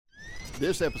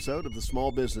This episode of the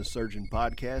Small Business Surgeon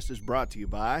Podcast is brought to you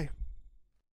by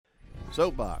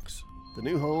Soapbox, the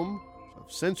new home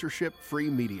of censorship-free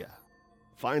media.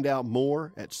 Find out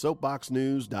more at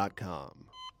soapboxnews.com.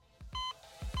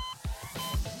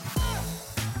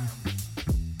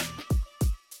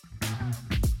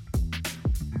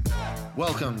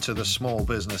 Welcome to the Small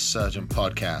Business Surgeon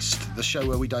Podcast, the show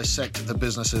where we dissect the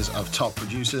businesses of top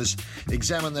producers,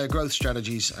 examine their growth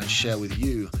strategies, and share with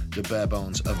you the bare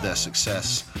bones of their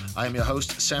success. I am your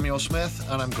host, Samuel Smith,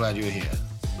 and I'm glad you're here.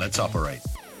 Let's operate.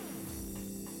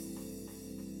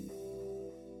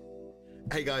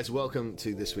 Hey guys, welcome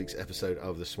to this week's episode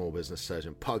of the Small Business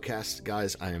Surgeon Podcast.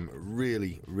 Guys, I am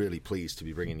really pleased to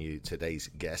be bringing you today's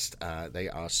guest. They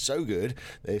are so good.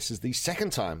 This is the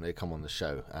second time they come on the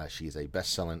show. She is a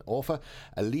best-selling author,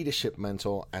 a leadership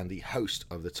mentor, and the host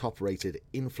of the top-rated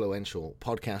influential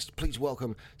podcast. Please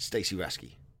welcome Stacy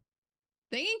Raske.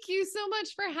 Thank you so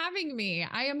much for having me.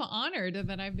 I am honored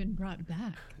that I've been brought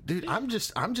back. Dude, I'm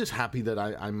just happy that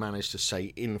I managed to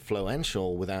say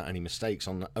influential without any mistakes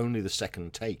on only the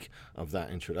second take of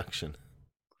that introduction.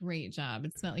 Great job.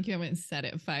 It's not like you haven't said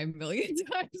it 5 million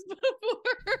times before.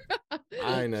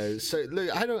 I know. So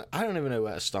look, I don't even know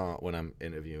where to start when I'm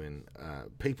interviewing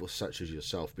people such as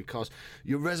yourself, because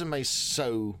your resume is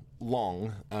so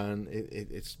long and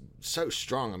it's so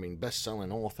strong. I mean,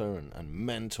 best-selling author and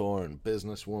mentor and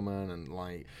businesswoman and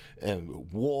like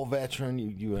war veteran.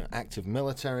 You were an active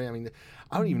military. I mean,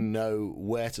 I don't even know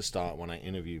where to start when I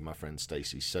interview my friend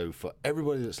Stacy. So for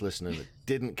everybody that's listening that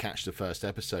didn't catch the first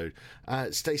episode,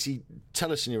 Stacy,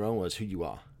 tell us in your own words who you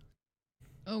are.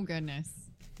 Oh goodness.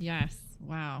 Yes.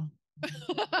 Wow.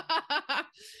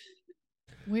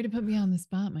 Way to put me on the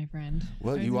spot, my friend.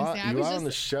 Well, you are on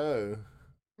the show.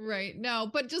 Right. No,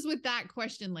 but just with that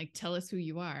question, like, tell us who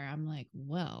you are. I'm like,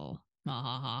 well,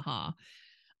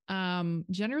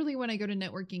 generally when I go to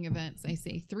networking events, I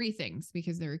say 3 things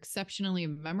because they're exceptionally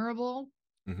memorable.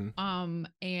 Mm-hmm.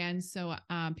 And so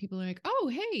people are like,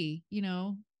 oh, hey,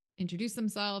 introduce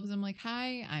themselves. I'm like,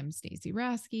 hi, I'm Stacy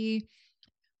Raske.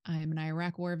 I'm an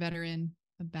Iraq war veteran,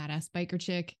 a badass biker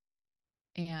chick,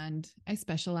 and I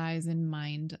specialize in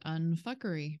mind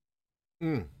unfuckery.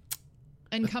 Mm.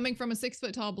 And coming from a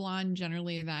 6-foot-tall blonde,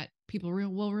 generally that people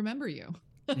will remember you.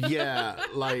 Yeah,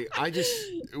 like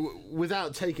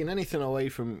without taking anything away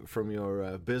from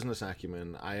your business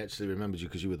acumen, I actually remembered you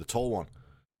because you were the tall one.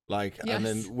 Like, yes. And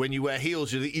then when you wear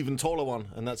heels, you're the even taller one,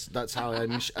 and that's how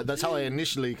I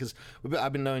initially, because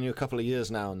I've been knowing you a couple of years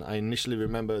now, and I initially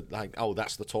remember like, oh,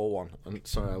 that's the tall one. And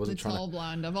sorry, I wasn't trying. The tall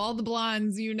blonde of all the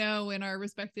blondes, in our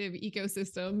respective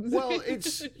ecosystems. Well,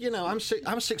 it's I'm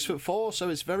 6'4", so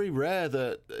it's very rare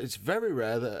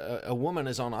that a woman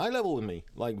is on eye level with me,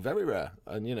 like very rare.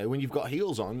 And when you've got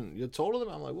heels on, you're taller than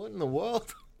me. I'm like, what in the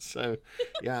world? So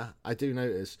yeah, I do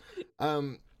notice.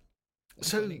 So.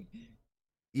 Funny.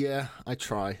 Yeah, I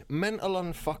try. Mental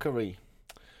unfuckery.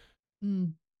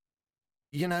 Mm.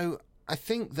 I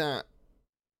think that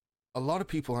a lot of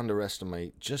people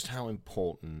underestimate just how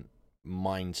important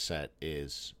mindset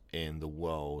is in the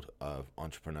world of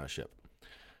entrepreneurship.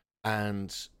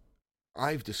 And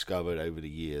I've discovered over the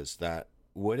years that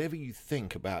whatever you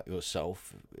think about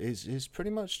yourself is pretty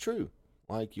much true.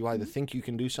 Like, you either think you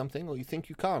can do something or you think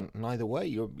you can't. And either way,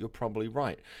 you're probably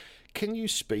right. Can you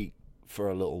speak for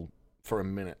a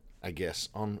minute, I guess,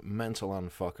 on mental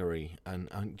unfuckery and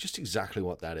just exactly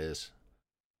what that is?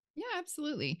 Yeah,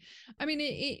 absolutely. I mean,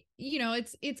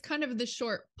 it's kind of the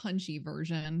short, punchy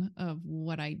version of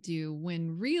what I do,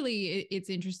 when really it's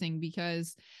interesting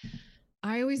because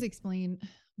I always explain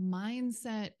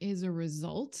mindset is a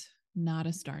result, not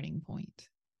a starting point.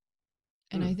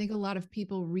 And I think a lot of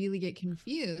people really get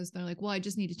confused. They're like, well, I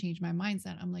just need to change my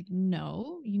mindset. I'm like,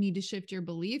 no, you need to shift your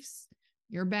beliefs,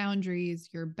 your boundaries,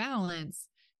 your balance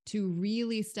to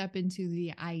really step into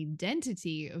the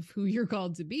identity of who you're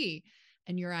called to be.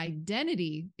 And your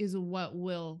identity is what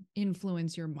will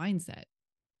influence your mindset.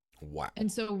 Wow.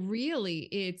 And so really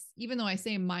it's, even though I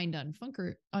say mind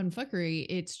unfuckery,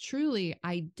 it's truly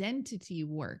identity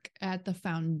work at the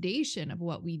foundation of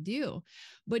what we do.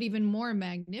 But even more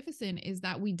magnificent is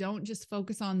that we don't just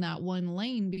focus on that one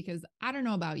lane, because I don't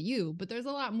know about you, but there's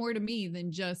a lot more to me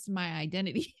than just my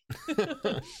identity.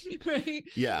 Right?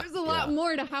 Yeah. There's a lot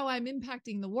more to how I'm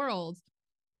impacting the world.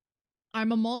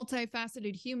 I'm a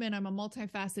multifaceted human. I'm a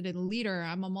multifaceted leader.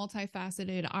 I'm a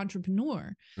multifaceted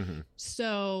entrepreneur. Mm-hmm.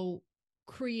 So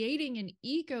creating an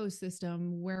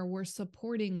ecosystem where we're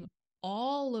supporting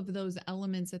all of those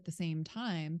elements at the same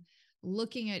time,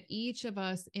 looking at each of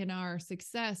us in our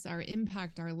success, our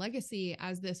impact, our legacy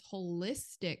as this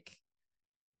holistic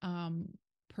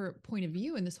point of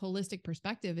view and this holistic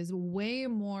perspective is way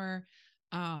more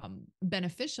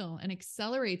beneficial and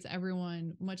accelerates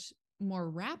everyone much more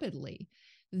rapidly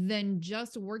than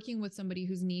just working with somebody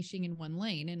who's niching in one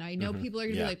lane. And I know people are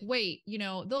gonna be like, wait,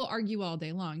 they'll argue all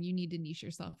day long. You need to niche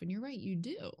yourself. And you're right, you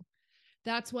do.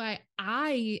 That's why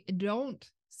I don't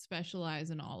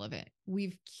specialize in all of it.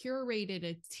 We've curated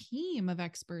a team of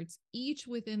experts, each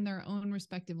within their own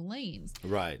respective lanes.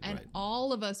 Right. And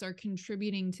all of us are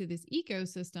contributing to this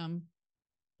ecosystem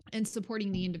and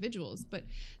supporting the individuals, but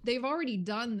they've already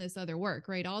done this other work,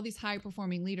 right? All these high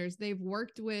performing leaders, they've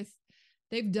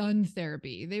done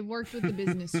therapy. They've worked with the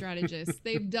business strategists.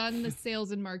 They've done the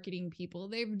sales and marketing people.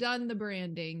 They've done the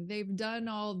branding. They've done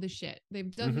all the shit.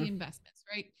 They've done the investments,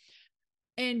 right?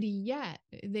 And yet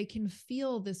they can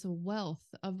feel this wealth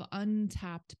of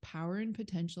untapped power and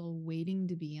potential waiting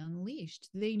to be unleashed.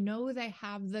 They know they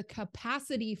have the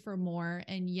capacity for more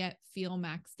and yet feel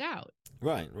maxed out.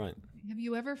 Right. Have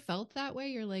you ever felt that way?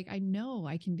 You're like, I know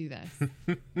I can do this,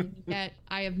 and yet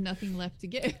I have nothing left to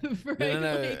give.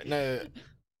 Right? No.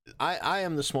 I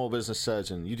am the small business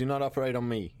surgeon. You do not operate on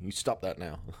me. You stop that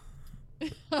now.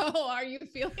 Oh, are you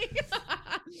feeling?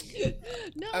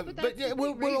 No, but yeah,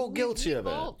 we're all guilty of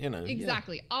it,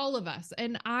 Exactly, all of us.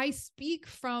 And I speak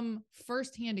from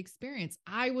firsthand experience.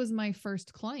 I was my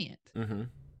first client. I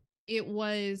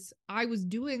was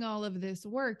doing all of this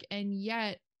work, and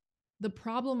yet the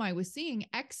problem I was seeing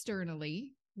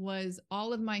externally was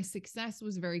all of my success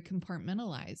was very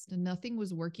compartmentalized and nothing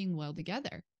was working well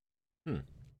together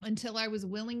until I was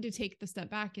willing to take the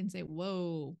step back and say,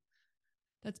 whoa,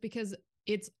 that's because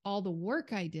it's all the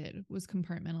work I did was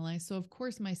compartmentalized. So of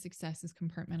course my success is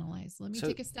compartmentalized. Let me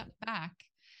take a step back,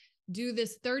 do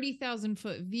this 30,000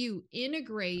 foot view,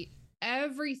 integrate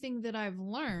everything that I've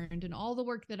learned and all the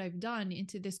work that I've done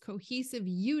into this cohesive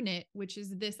unit, which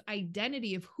is this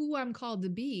identity of who I'm called to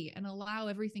be, and allow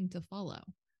everything to follow.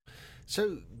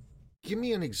 So give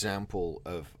me an example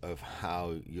of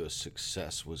how your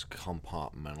success was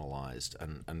compartmentalized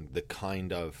and the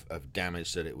kind of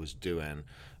damage that it was doing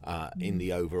in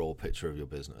the overall picture of your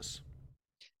business.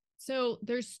 So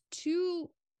there's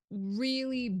two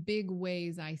really big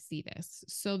ways I see this.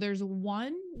 So there's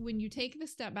one, when you take the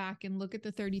step back and look at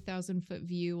the 30,000 foot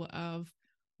view of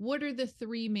what are the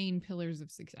three main pillars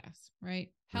of success, right?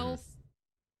 Health,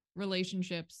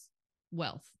 relationships,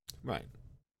 wealth. Right.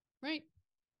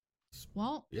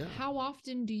 Well, how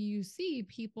often do you see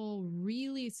people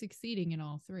really succeeding in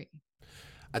all three?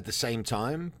 At the same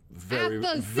time? Same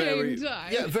time.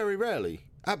 Yeah, very rarely.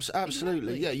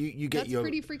 Absolutely. Exactly. Yeah, you get That's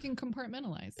pretty freaking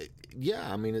compartmentalized.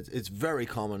 Yeah, I mean, it's very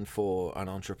common for an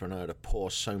entrepreneur to pour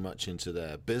so much into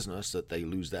their business that they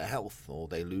lose their health or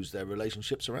they lose their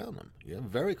relationships around them. Yeah,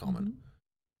 very common.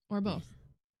 Or both.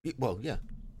 Well, yeah.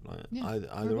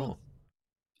 Either or.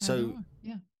 So,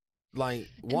 like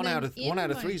one out of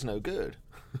three is no good.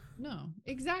 No,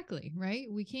 exactly.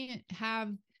 Right. We can't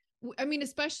have, I mean,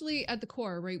 especially at the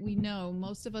core, right? We know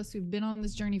most of us who've been on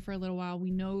this journey for a little while, we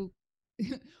know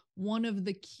one of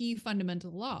the key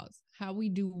fundamental laws, how we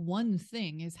do one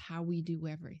thing is how we do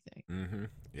everything.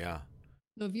 Yeah.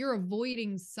 So if you're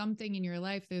avoiding something in your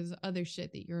life, there's other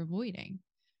shit that you're avoiding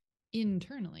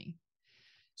internally.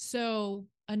 So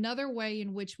another way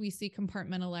in which we see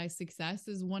compartmentalized success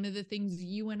is one of the things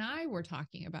you and I were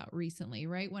talking about recently,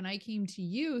 right? When I came to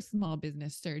you, small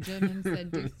business surgeon, and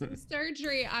said, do some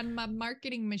surgery on my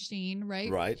marketing machine,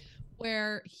 right? Right.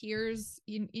 Where here's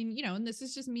and this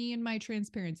is just me and my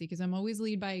transparency, because I'm always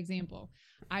lead by example.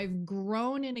 I've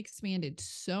grown and expanded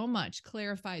so much,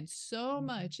 clarified so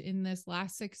much in this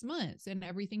last 6 months, and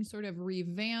everything sort of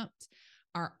revamped.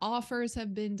 Our offers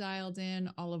have been dialed in.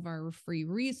 All of our free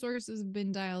resources have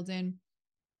been dialed in.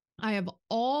 I have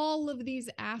all of these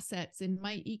assets in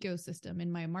my ecosystem, in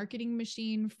my marketing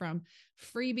machine, from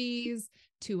freebies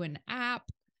to an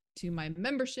app, to my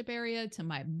membership area, to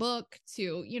my book,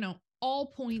 to, all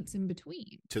points in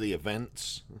between. To the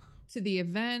events.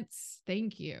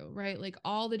 Thank you. Right. Like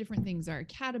all the different things, our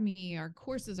academy, our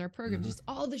courses, our programs, just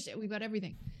all the shit. We've got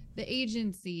everything, the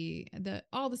agency,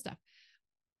 all the stuff,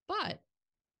 but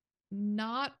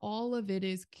not all of it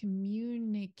is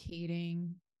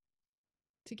communicating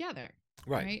together.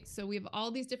 Right. So we have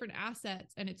all these different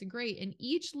assets and it's great. And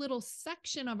each little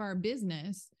section of our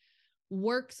business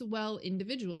works well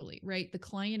individually, right? The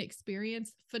client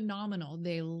experience, phenomenal.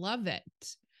 They love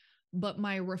it. But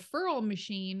my referral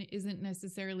machine isn't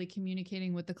necessarily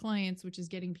communicating with the clients, which is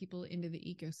getting people into the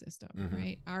ecosystem,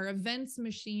 right? Our events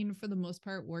machine, for the most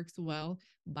part, works well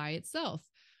by itself,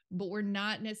 but we're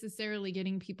not necessarily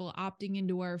getting people opting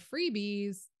into our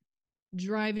freebies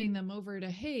driving them over to,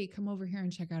 hey, come over here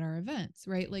and check out our events,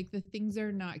 right? Like the things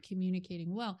are not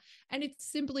communicating well. And it's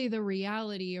simply the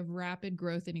reality of rapid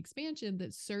growth and expansion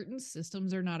that certain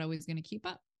systems are not always going to keep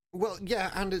up. Well,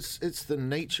 yeah, and it's the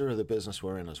nature of the business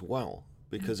we're in as well.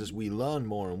 Because as we learn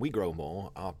more and we grow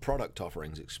more, our product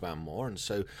offerings expand more, and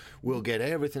so we'll get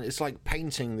everything. It's like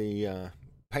painting the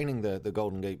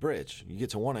Golden Gate Bridge. You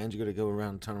get to one end, you got to go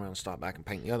around, turn around, start back, and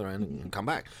paint the other end, and come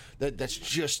back.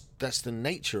 That's the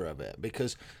nature of it.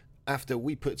 Because after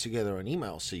we put together an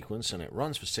email sequence and it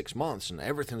runs for 6 months and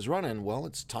everything's running, well,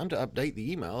 it's time to update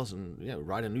the emails and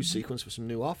write a new sequence with some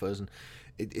new offers. And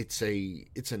it's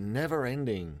a never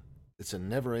ending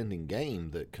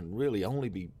game that can really only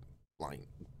be like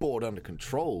brought under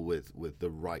control with the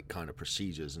right kind of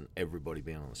procedures and everybody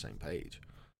being on the same page.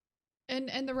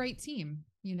 And the right team,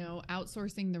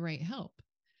 outsourcing the right help.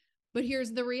 But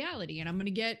here's the reality, and I'm gonna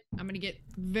get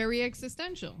very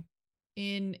existential.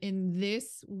 In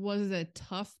this was a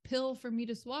tough pill for me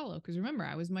to swallow, because remember,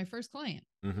 I was my first client.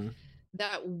 Mm-hmm.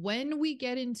 That when we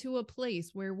get into a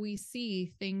place where we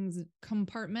see things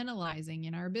compartmentalizing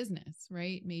in our business,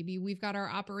 right? Maybe we've got our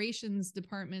operations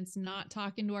departments not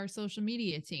talking to our social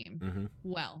media team. Mm-hmm.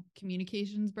 Well,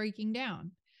 communication's breaking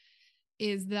down.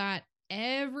 Is that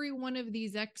every one of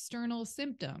these external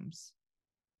symptoms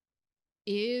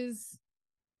is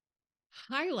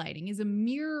a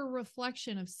mirror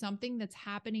reflection of something that's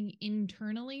happening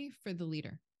internally for the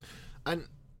leader. And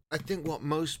I think what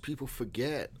most people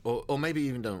forget, or maybe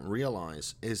even don't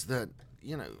realize, is that,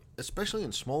 especially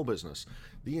in small business,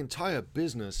 the entire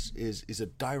business is a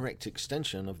direct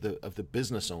extension of the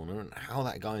business owner and how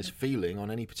that guy's feeling on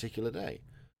any particular day.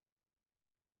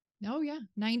 Oh, yeah.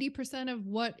 90% of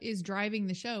what is driving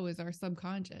the show is our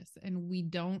subconscious. And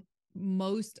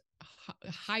most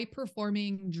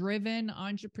high-performing, driven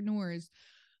entrepreneurs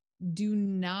do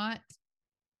not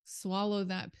swallow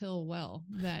that pill well,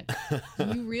 that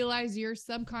you realize your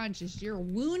subconscious, your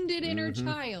wounded inner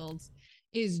child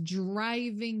is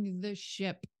driving the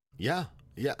ship. Yeah.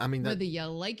 I mean, whether you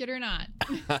like it or not.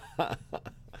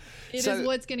 It is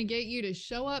what's going to get you to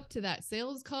show up to that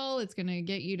sales call. It's going to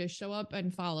get you to show up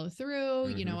and follow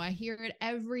through. I hear it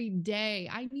every day.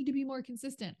 I need to be more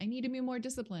consistent. I need to be more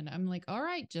disciplined. I'm like, all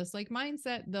right, just like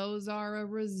mindset, those are a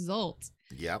result.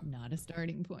 Yep. Not a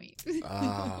starting point.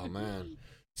 Oh, man.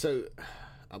 So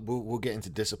we'll get into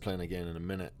discipline again in a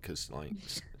minute, because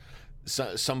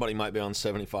somebody might be on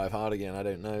 75 hard again. I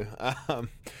don't know.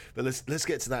 But let's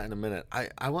get to that in a minute.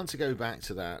 I want to go back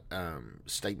to that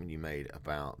statement you made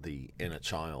about the inner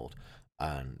child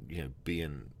and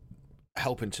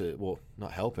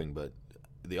not helping, but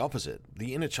the opposite,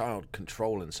 the inner child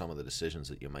controlling some of the decisions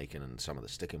that you're making and some of the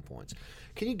sticking points.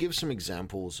 Can you give some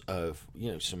examples of,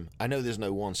 I know there's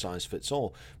no one size fits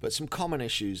all, but some common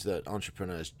issues that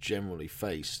entrepreneurs generally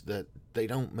face that they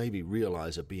don't maybe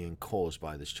realize are being caused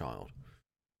by this child?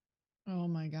 Oh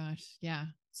my gosh. Yeah.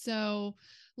 So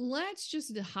let's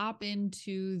just hop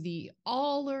into the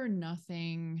all or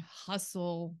nothing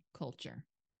hustle culture.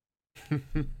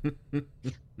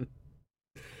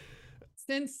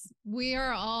 Since we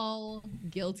are all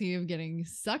guilty of getting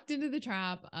sucked into the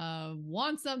trap of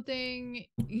want something,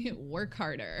 work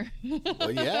harder.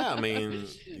 Well, yeah, I mean,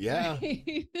 yeah.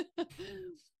 Right?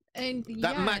 And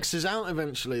that maxes out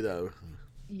eventually, though.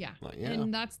 Yeah.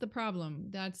 And that's the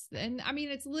problem.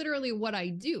 It's literally what I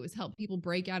do is help people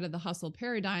break out of the hustle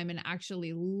paradigm and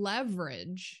actually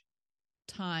leverage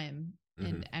time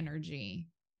and energy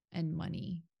and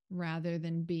money, rather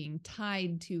than being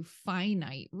tied to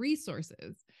finite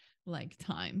resources like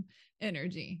time,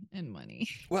 energy, and money.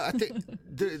 Well, I think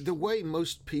the way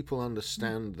most people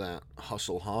understand that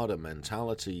hustle harder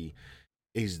mentality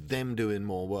is them doing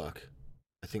more work.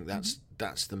 I think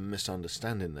that's the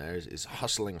misunderstanding there, is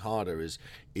hustling harder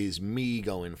is me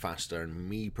going faster and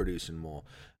me producing more.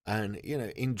 And,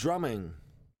 in drumming,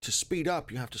 to speed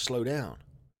up, you have to slow down.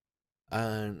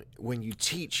 And when you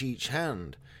teach each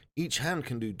hand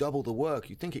can do double the work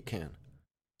you think it can.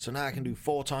 So now I can do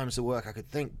 4 times the work I could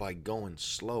think by going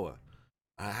slower.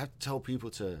 I have to tell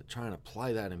people to try and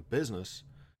apply that in business,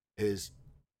 is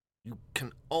you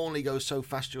can only go so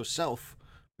fast yourself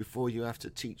before you have to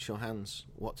teach your hands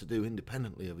what to do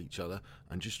independently of each other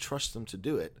and just trust them to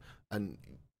do it. And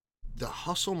the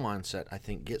hustle mindset, I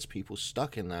think, gets people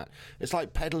stuck in that. It's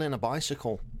like pedaling a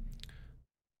bicycle.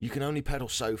 You can only pedal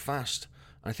so fast.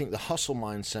 I think the hustle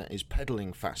mindset is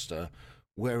pedaling faster,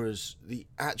 whereas the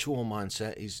actual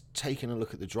mindset is taking a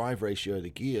look at the drive ratio of the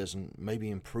gears and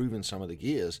maybe improving some of the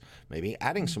gears, maybe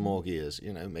adding some more gears,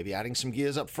 maybe adding some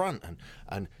gears up front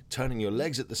and turning your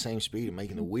legs at the same speed and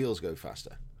making the wheels go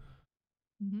faster.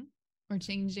 Mm-hmm. Or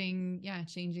changing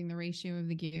the ratio of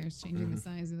the gears, changing the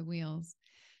size of the wheels,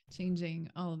 changing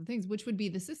all of the things, which would be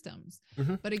the systems.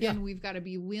 But again, we've got to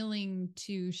be willing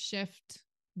to shift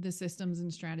the systems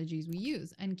and strategies we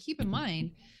use. And keep in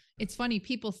mind, it's funny,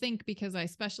 people think because I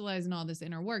specialize in all this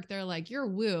inner work, they're like, you're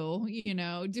woo,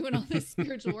 doing all this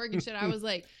spiritual work and shit. I was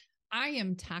like, I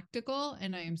am tactical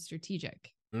and I am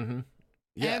strategic.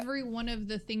 Every one of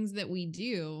the things that we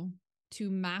do to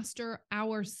master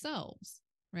ourselves,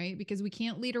 right? Because we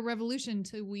can't lead a revolution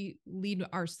till we lead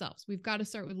ourselves. We've got to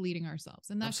start with leading ourselves.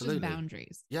 And that's just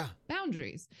boundaries. Yeah.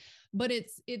 Boundaries. But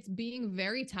it's being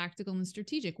very tactical and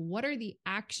strategic. What are the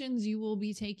actions you will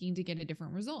be taking to get a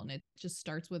different result? And it just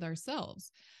starts with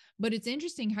ourselves. But it's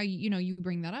interesting how you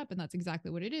bring that up, and that's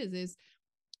exactly what it is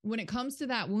when it comes to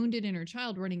that wounded inner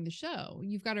child running the show,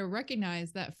 you've got to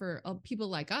recognize that for people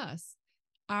like us,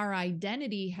 our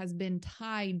identity has been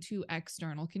tied to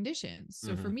external conditions.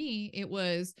 So for me, it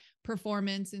was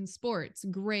performance in sports,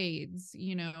 grades,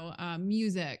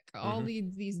 music, all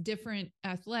these different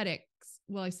athletics.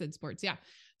 Well, I said sports. Yeah.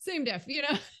 Same diff,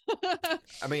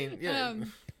 I mean, yeah.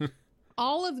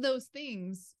 All of those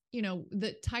things,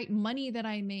 the money that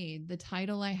I made, the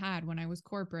title I had when I was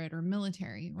corporate or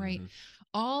military, right?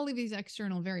 All of these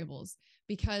external variables,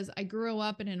 because I grew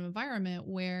up in an environment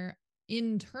where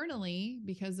internally,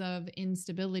 because of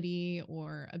instability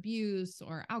or abuse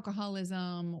or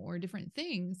alcoholism or different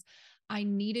things, I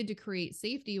needed to create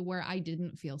safety where I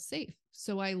didn't feel safe.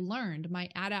 So I learned my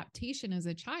adaptation as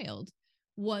a child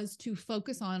was to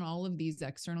focus on all of these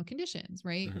external conditions,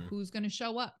 right? Who's going to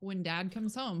show up when dad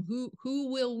comes home?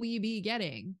 Who will we be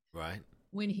getting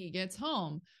when he gets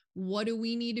home? What do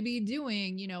we need to be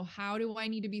doing? How do I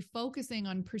need to be focusing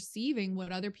on perceiving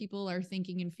what other people are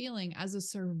thinking and feeling as a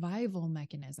survival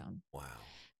mechanism? Wow.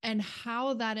 And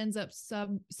how that ends up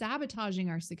sabotaging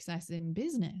our success in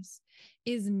business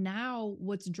is now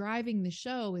what's driving the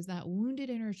show is that wounded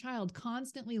inner child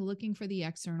constantly looking for the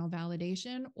external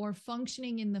validation or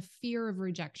functioning in the fear of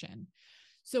rejection.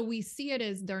 So we see it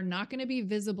as they're not going to be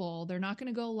visible. They're not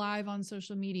going to go live on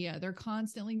social media. They're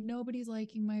constantly, nobody's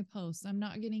liking my posts. I'm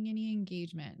not getting any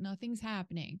engagement. Nothing's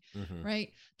happening,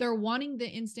 right? They're wanting the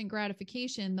instant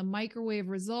gratification, the microwave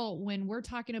result when we're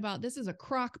talking about this is a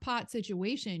crock pot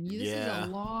situation. This is a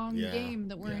long game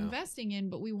that we're investing in,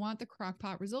 but we want the crock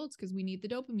pot results because we need the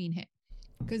dopamine hit.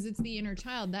 Because it's the inner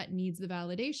child that needs the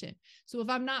validation. So if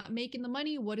I'm not making the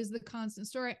money, what is the constant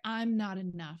story? I'm not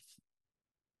enough.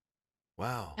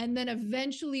 Wow. And then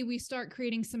eventually we start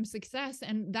creating some success,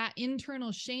 and that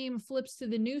internal shame flips to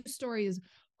the new story is,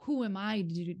 who am I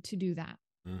to do that?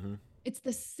 It's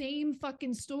the same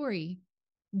fucking story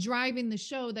driving the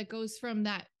show that goes from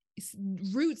that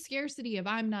root scarcity of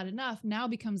I'm not enough now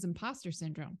becomes imposter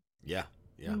syndrome. Yeah.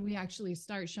 When we actually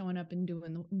start showing up and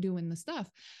doing the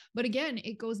stuff. But again,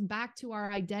 it goes back to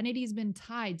our identity's been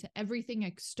tied to everything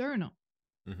external.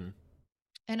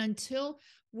 And until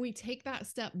we take that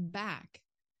step back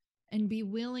and be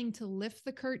willing to lift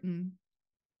the curtain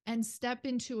and step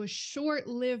into a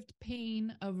short-lived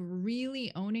pain of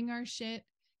really owning our shit,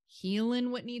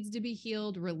 healing what needs to be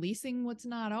healed, releasing what's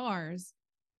not ours,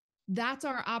 that's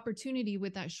our opportunity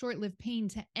with that short-lived pain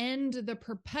to end the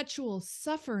perpetual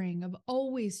suffering of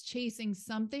always chasing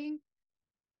something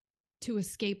to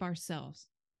escape ourselves.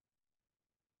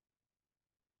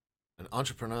 And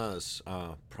entrepreneurs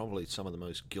are probably some of the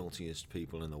most guiltiest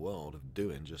people in the world of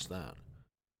doing just that.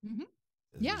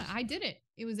 Yeah, I did it.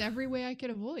 It was every way I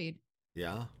could avoid.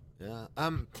 Yeah.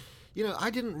 I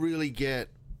didn't really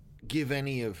give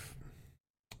any of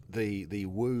the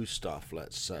woo stuff,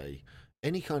 let's say,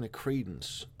 any kind of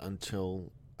credence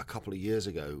until a couple of years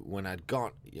ago when I'd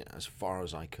got as far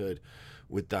as I could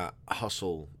with that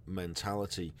hustle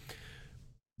mentality.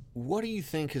 What do you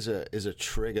think is a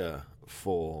trigger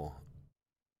for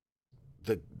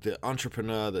the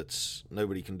entrepreneur that's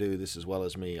nobody can do this as well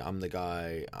as me? I'm the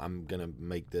guy. I'm going to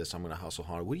make this. I'm going to hustle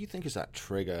hard. What do you think is that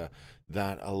trigger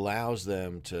that allows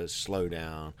them to slow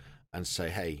down and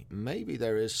say, hey, maybe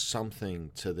there is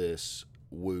something to this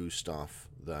woo stuff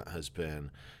that has been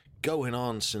going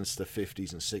on since the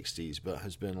 50s and 60s, but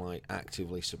has been like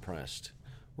actively suppressed?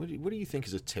 What do you think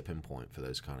is a tipping point for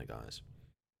those kind of guys?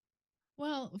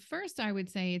 Well, first I would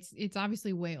say it's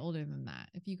obviously way older than that.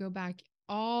 If you go back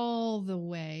all the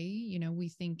way, you know, we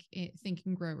think Think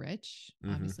and Grow Rich.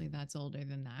 Obviously that's older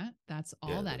than that. That's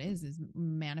all that is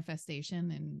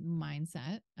manifestation and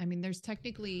mindset. I mean, there's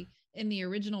technically in the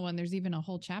original one, there's even a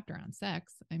whole chapter on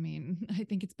sex. I mean, I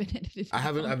think it's been edited.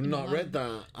 I've not read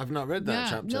that. I've not read that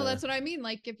chapter. No, that's what I mean.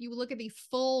 Like if you look at the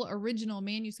full original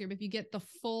manuscript, if you get the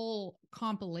full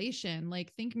compilation,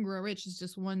 like Think and Grow Rich is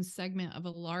just one segment of a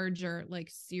larger like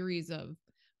series of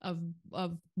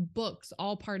books,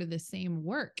 all part of the same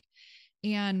work.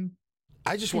 And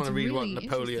I just want to read what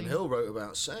Napoleon Hill wrote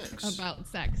about sex.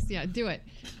 Yeah, do it.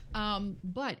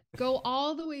 But go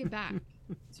all the way back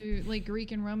to like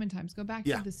Greek and Roman times. Go back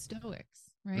to the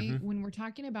Stoics, right? When we're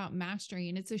talking about mastery,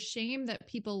 and it's a shame that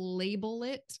people label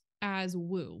it as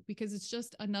woo, because it's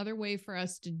just another way for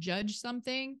us to judge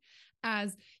something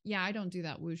as, yeah, I don't do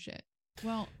that woo shit.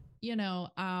 Well, you know,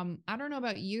 I don't know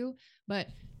about you, but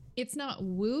it's not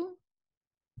woo.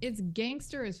 It's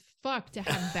gangster as fuck to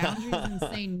have boundaries and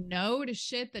say no to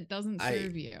shit that doesn't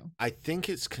serve you. I think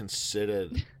it's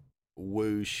considered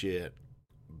woo shit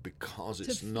because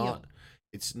it's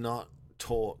not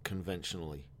taught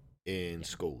conventionally in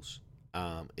schools.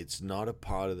 It's not a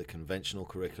part of the conventional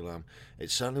curriculum.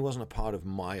 It certainly wasn't a part of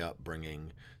my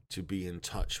upbringing to be in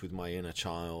touch with my inner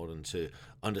child and to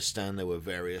understand there were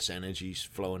various energies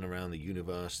flowing around the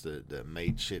universe that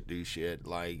made shit do shit.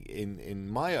 Like in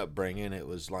my upbringing, it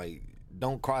was like,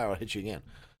 don't cry or I'll hit you again.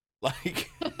 Like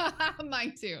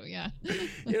mine too, yeah.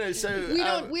 You know,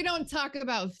 so we don't talk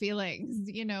about feelings,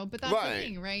 you know, but that's the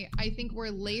thing, right? I think we're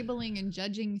labeling and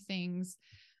judging things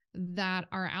that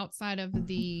are outside of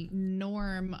the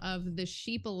norm of the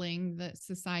sheepling that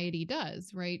society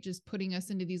does, right? Just putting us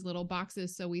into these little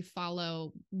boxes so we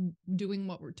follow doing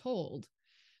what we're told.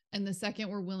 And the second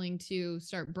we're willing to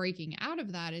start breaking out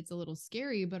of that, it's a little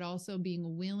scary, but also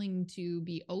being willing to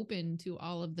be open to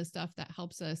all of the stuff that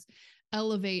helps us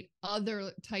elevate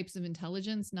other types of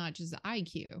intelligence, not just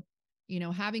IQ. You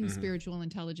know, having spiritual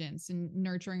intelligence and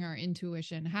nurturing our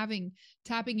intuition,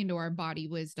 tapping into our body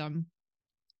wisdom,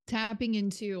 tapping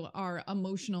into our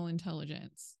emotional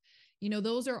intelligence. You know,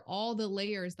 those are all the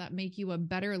layers that make you a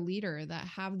better leader, that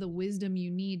have the wisdom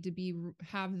you need to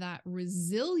have that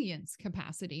resilience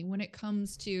capacity when it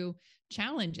comes to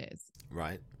challenges.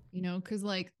 Right. You know, because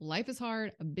like life is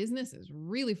hard. A business is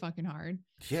really fucking hard.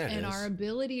 Yeah. And our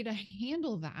ability to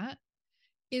handle that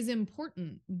is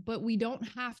important, but we don't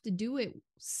have to do it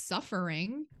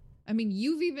suffering. I mean,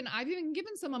 I've even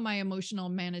given some of my emotional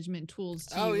management tools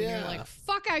to you. And you're like,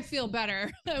 fuck, I feel better.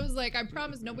 I was like, I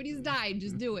promise nobody's died.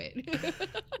 Just do it.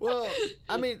 Well,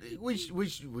 I mean, we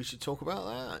should talk about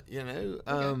that, you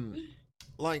know?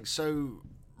 Like, so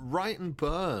write and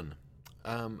burn.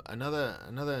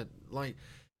 Another like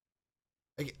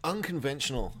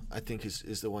unconventional, I think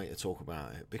is the way to talk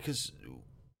about it, because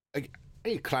I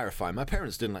need to clarify, my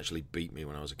parents didn't actually beat me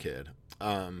when I was a kid.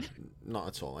 Not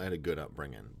at all. I had a good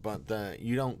upbringing, but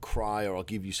you don't cry or I'll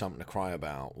give you something to cry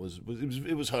about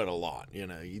it was hurt a lot. You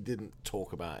know, you didn't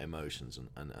talk about emotions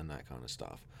and that kind of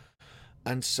stuff.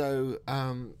 And so,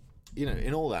 you know,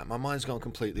 in all that, my mind's gone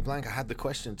completely blank. I had the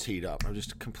question teed up. I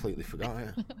just completely forgot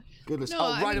it. Goodness.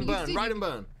 Write and burn. Write and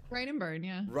burn. Write and burn.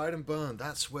 Yeah. Write and burn.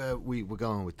 That's where we were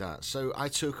going with that. So I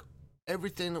took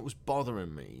everything that was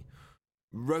bothering me,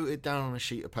 wrote it down on a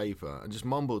sheet of paper and just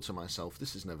mumbled to myself,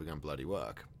 this is never going to bloody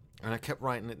work. And I kept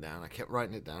writing it down. I kept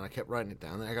writing it down.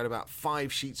 Then I got about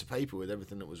 5 sheets of paper with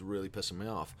everything that was really pissing me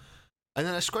off. And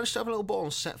then I scrunched up a little ball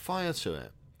and set fire to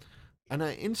it. And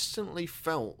I instantly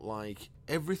felt like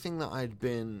everything that I'd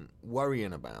been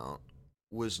worrying about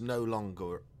was no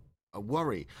longer a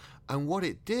worry. And what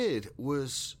it did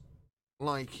was,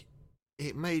 like,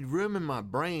 it made room in my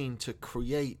brain to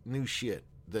create new shit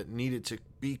that needed to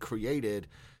be created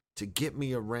to get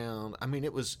me around. I mean,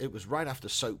 it was right after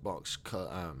Soapbox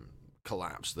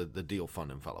collapsed, the deal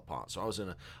funding fell apart. So I was in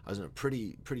a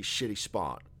pretty shitty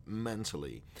spot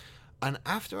mentally. And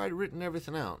after I'd written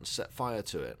everything out and set fire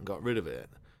to it and got rid of it,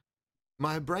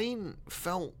 my brain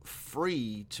felt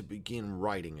free to begin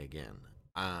writing again,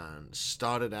 and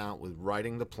started out with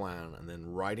writing the plan and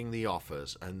then writing the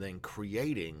offers and then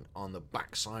creating on the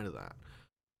backside of that.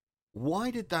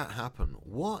 Why did that happen?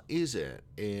 What is it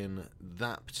in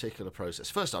that particular process?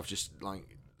 First off, just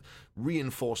like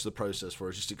reinforce the process for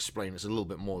us, just explain it's a little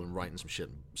bit more than writing some shit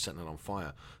and setting it on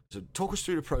fire. So talk us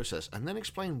through the process and then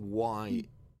explain why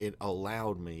it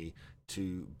allowed me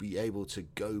to be able to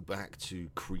go back to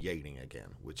creating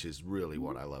again, which is really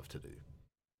what I love to do.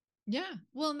 Yeah.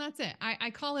 Well, and that's it.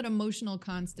 I call it emotional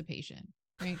constipation.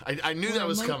 Right? I knew that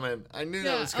was coming. I knew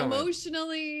that was coming.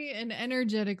 Emotionally and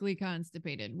energetically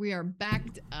constipated. We are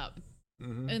backed up,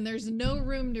 and there's no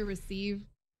room to receive.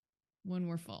 when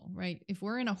we're full, right? If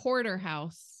we're in a hoarder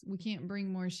house, we can't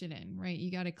bring more shit in, right?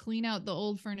 You got to clean out the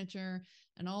old furniture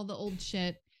and all the old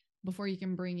shit before you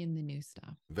can bring in the new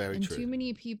stuff. Very and true. Too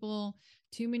many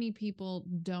people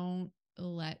don't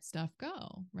let stuff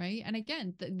go, right? And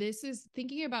again, this is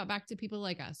thinking about back to people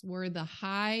like us. We're the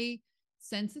high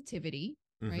sensitivity,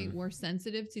 right? Mm-hmm. We're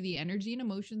sensitive to the energy and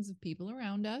emotions of people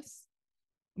around us,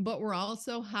 but we're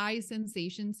also high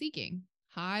sensation seeking,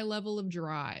 high level of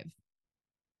drive.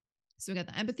 So we got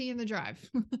the empathy and the drive.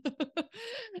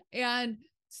 And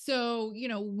so,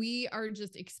 we are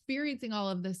just experiencing all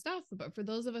of this stuff. But for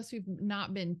those of us who've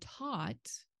not been taught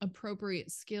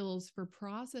appropriate skills for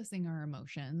processing our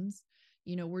emotions,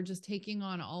 we're just taking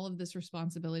on all of this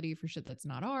responsibility for shit that's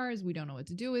not ours. We don't know what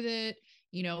to do with it.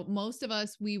 Most of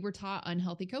us, we were taught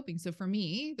unhealthy coping. So for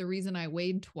me, the reason I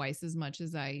weighed twice as much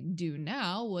as I do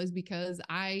now was because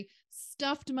I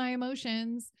stuffed my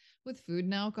emotions with food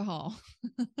and alcohol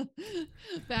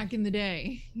back in the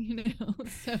day,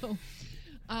 so,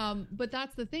 but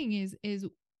that's the thing is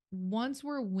once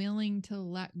we're willing to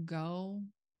let go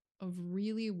of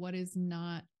really what is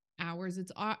not ours,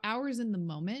 it's ours in the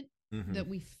moment that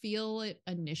we feel it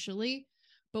initially.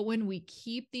 But when we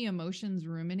keep the emotions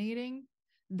ruminating,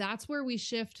 that's where we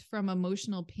shift from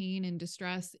emotional pain and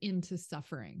distress into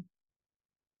suffering.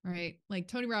 Right? Like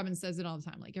Tony Robbins says it all the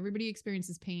time. Like everybody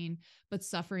experiences pain, but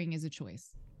suffering is a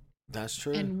choice. That's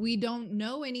true. And we don't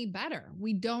know any better.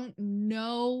 We don't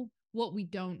know what we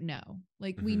don't know.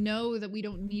 Like we know that we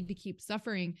don't need to keep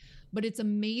suffering, but it's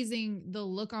amazing the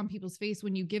look on people's face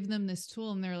when you give them this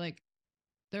tool and they're like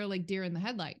deer in the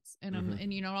headlights. And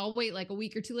I'll wait like a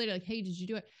week or two later, like, hey, did you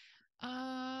do it?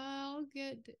 I'll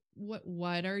get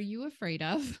what are you afraid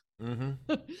of?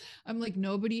 I'm like,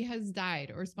 nobody has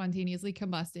died or spontaneously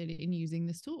combusted in using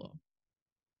this tool.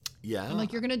 Yeah. I'm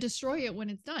like, you're going to destroy it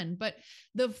when it's done. But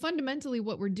fundamentally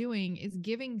what we're doing is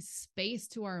giving space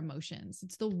to our emotions.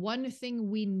 It's the one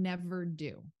thing we never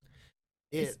do.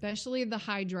 Especially the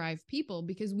high drive people,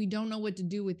 because we don't know what to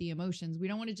do with the emotions. We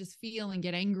don't want to just feel and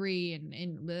get angry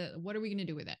and what are we going to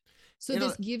do with it? So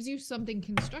this gives you something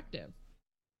constructive.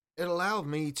 It allowed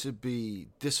me to be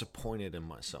disappointed in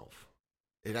myself.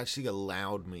 It actually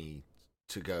allowed me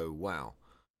to go, wow,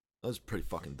 that was pretty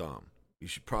fucking dumb. You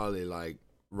should probably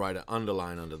write an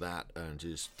underline under that and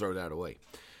just throw that away.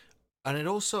 And it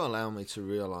also allowed me to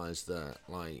realize that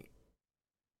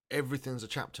everything's a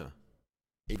chapter.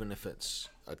 Even if it's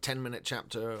a 10-minute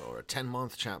chapter or a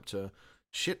 10-month chapter,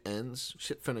 shit ends,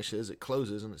 shit finishes, it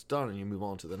closes and it's done and you move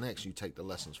on to the next. You take the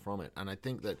lessons from it. And I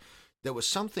think that there were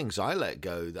some things I let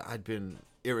go that I'd been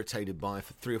irritated by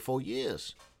for 3 or 4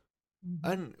 years.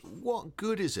 And what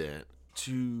good is it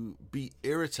to be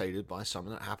irritated by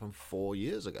something that happened 4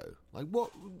 years ago? Like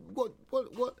what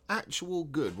actual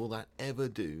good will that ever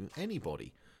do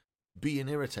anybody? Being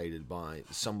irritated by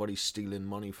somebody stealing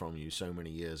money from you so many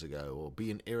years ago, or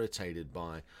being irritated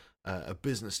by a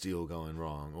business deal going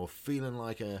wrong, or feeling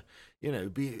like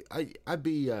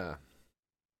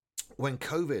when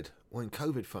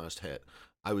COVID first hit,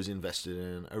 I was invested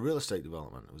in a real estate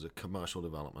development. It was a commercial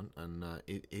development, and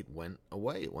it went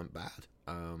away. It went bad,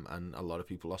 and a lot of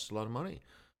people lost a lot of money.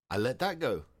 I let that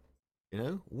go.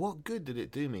 What good did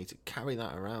it do me to carry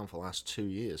that around for the last 2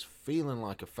 years, feeling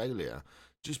like a failure,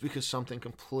 just because something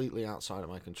completely outside of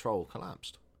my control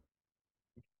collapsed?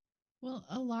 Well,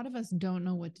 a lot of us don't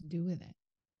know what to do with it.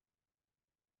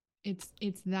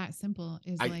 It's that simple.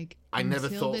 I never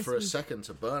thought for a second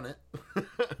to burn it.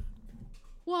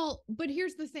 Well, but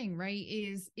here's the thing, right?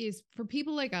 Is for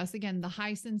people like us, again, the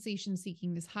high sensation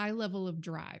seeking, this high level of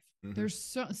drive.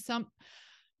 There's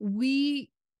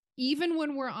even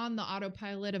when we're on the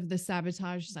autopilot of the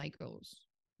sabotage cycles,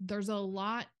 there's a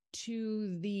lot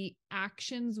to the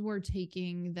actions we're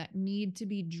taking that need to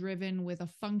be driven with a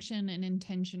function, an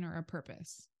intention, or a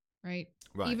purpose, right?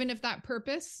 Even if that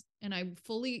purpose, and I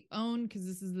fully own, because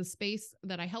this is the space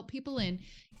that I help people in,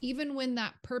 even when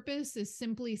that purpose is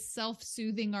simply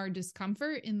self-soothing our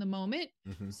discomfort in the moment.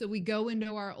 So we go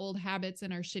into our old habits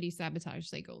and our shitty sabotage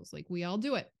cycles. Like we all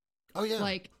do it. Oh yeah.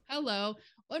 Like, hello.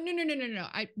 Oh, no.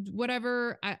 I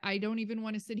don't even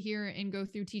want to sit here and go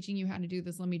through teaching you how to do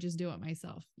this. Let me just do it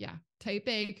myself. Yeah. Type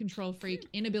A, control freak,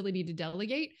 inability to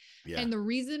delegate. Yeah. And the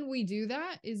reason we do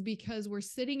that is because we're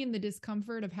sitting in the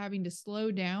discomfort of having to slow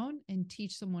down and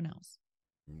teach someone else.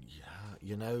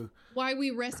 Yeah. Why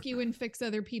we rescue and fix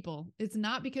other people. It's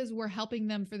not because we're helping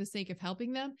them for the sake of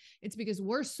helping them. It's because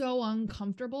we're so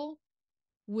uncomfortable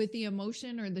with the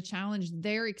emotion or the challenge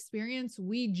their experience,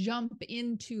 we jump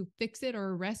in to fix it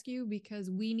or rescue because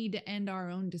we need to end our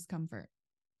own discomfort.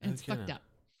 And it's fucked up.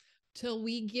 Till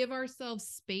we give ourselves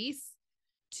space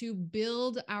to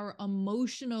build our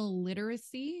emotional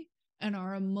literacy and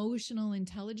our emotional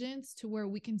intelligence to where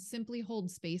we can simply hold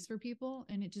space for people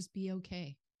and it just be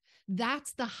okay.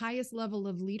 That's the highest level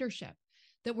of leadership,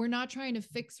 that we're not trying to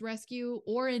fix, rescue,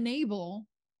 or enable.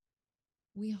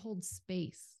 We hold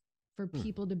space for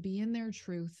people to be in their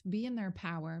truth, be in their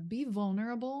power, be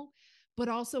vulnerable, but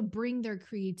also bring their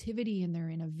creativity and their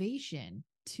innovation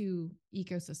to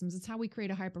ecosystems. It's how we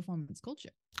create a high performance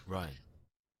culture. Right.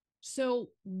 So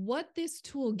what this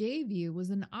tool gave you was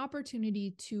an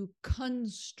opportunity to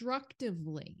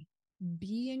constructively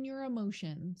be in your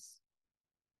emotions,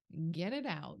 get it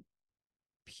out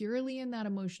purely in that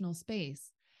emotional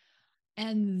space,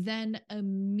 and then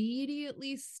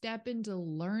immediately step into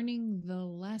learning the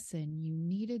lesson you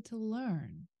needed to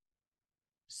learn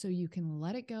so you can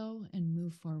let it go and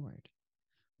move forward.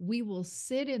 We will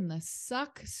sit in the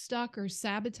suck, stuck, or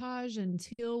sabotage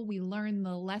until we learn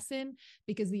the lesson,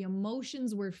 because the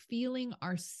emotions we're feeling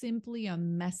are simply a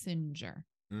messenger.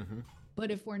 Mm-hmm.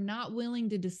 But if we're not willing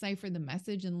to decipher the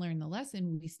message and learn the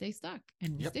lesson, we stay stuck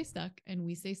and we stay stuck and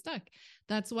we stay stuck.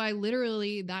 That's why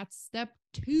literally that's step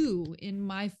 2 in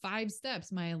my 5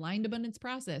 steps, my aligned abundance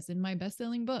process in my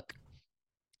best-selling book.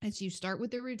 As you start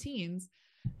with the routines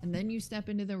and then you step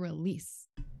into the release.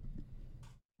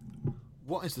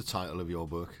 What is the title of your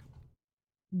book?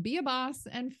 Be a Boss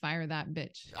and Fire That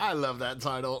Bitch. I love that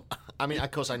title. I mean,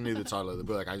 of course, I knew the title of the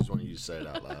book. I just wanted you to say it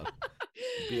out loud.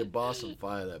 Be a boss and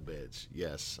fire that bitch.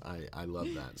 Yes, I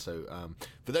love that. So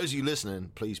for those of you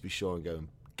listening, please be sure and go and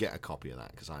get a copy of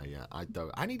that, because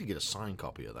I need to get a signed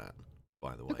copy of that,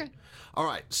 by the way. Okay. All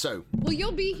right. So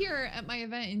you'll be here at my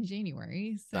event in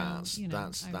January. So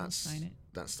that's sign it.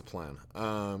 That's the plan.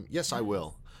 Yes, I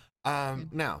will.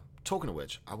 Now, talking of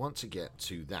which, I want to get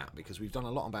to that, because we've done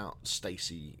a lot about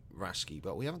Stacy Raske,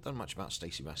 but we haven't done much about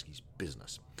Stacy Raske's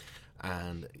business.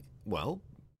 And, well,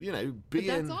 you know, but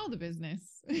that's all the business.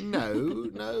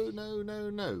 No,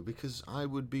 because I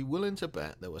would be willing to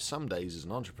bet there were some days as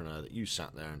an entrepreneur that you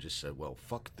sat there and just said, well,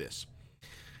 fuck this.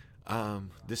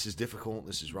 This is difficult,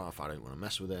 this is rough, I don't want to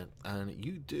mess with it. And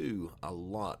you do a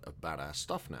lot of badass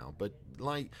stuff now, but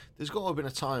like, there's got to have been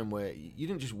a time where you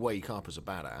didn't just wake up as a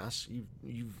badass.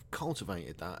 You've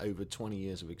cultivated that over 20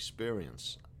 years of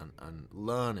experience and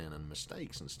learning and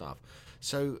mistakes and stuff.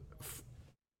 So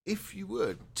if you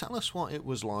would, tell us what it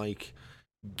was like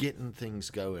getting things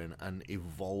going and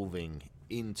evolving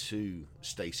into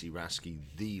Stacy Raske,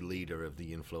 the leader of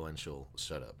the influential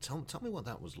setup. Tell me what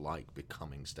that was like,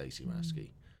 becoming Stacy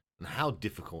Raske, and how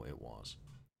difficult it was.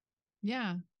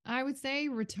 Yeah, I would say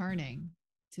returning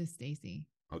to Stacy.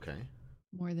 Okay.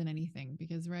 More than anything,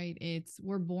 because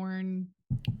we're born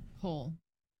whole.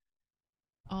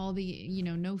 All the,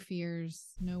 no fears,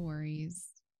 no worries,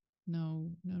 no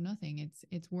nothing.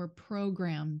 It's we're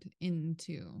programmed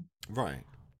into. Right.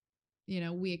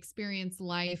 We experience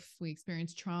life, we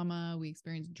experience trauma, we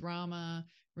experience drama,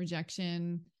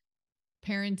 rejection,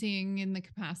 parenting in the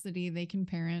capacity they can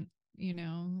parent,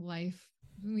 life,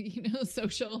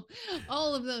 social,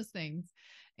 all of those things.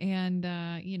 And,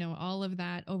 all of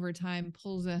that over time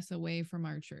pulls us away from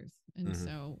our truth. And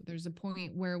so there's a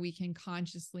point where we can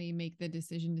consciously make the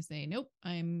decision to say, nope,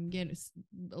 I'm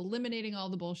eliminating all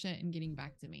the bullshit and getting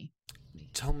back to me.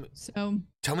 Tell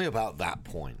me about that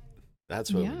point.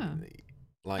 That's what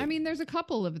there's a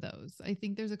couple of those. I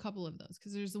think there's a couple of those,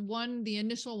 because there's the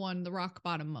initial one, the rock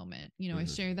bottom moment. I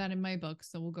share that in my book.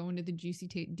 So we'll go into the juicy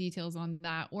details on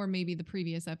that, or maybe the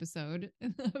previous episode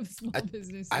of Small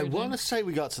Business Surgeon. I want to say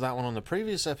we got to that one on the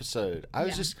previous episode.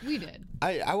 We did.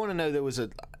 I want to know,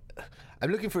 I'm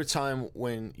looking for a time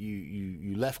when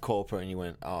you left corporate and you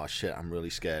went, oh shit, I'm really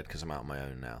scared because I'm out on my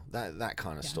own now. That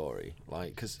kind of story.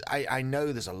 Like, because I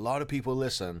know there's a lot of people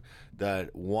listen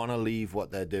that want to leave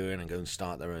what they're doing and go and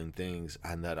start their own things,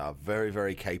 and that are very,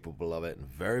 very capable of it and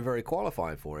very, very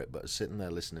qualified for it, but are sitting there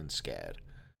listening scared.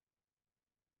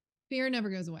 Fear never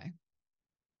goes away.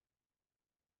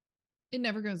 It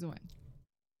never goes away.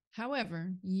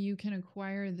 However, you can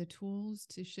acquire the tools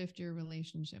to shift your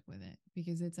relationship with it,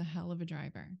 because it's a hell of a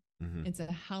driver. It's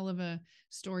a hell of a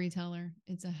storyteller.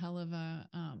 It's a hell of a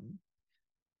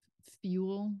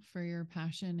fuel for your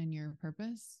passion and your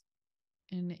purpose.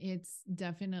 And it's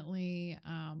definitely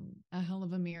a hell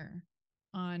of a mirror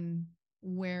on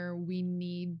where we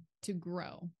need to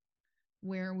grow,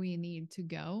 where we need to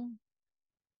go.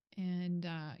 And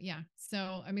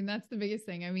so, that's the biggest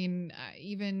thing.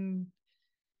 Even...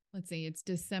 let's see, it's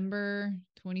December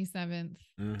 27th,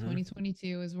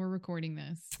 2022 as we're recording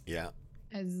this. Yeah.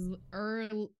 as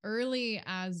early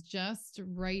as just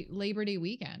right Labor Day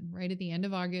weekend, right at the end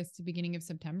of August, beginning of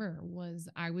September,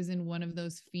 I was in one of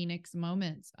those Phoenix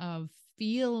moments of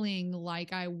feeling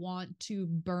like I want to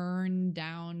burn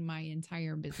down my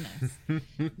entire business.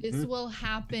 This will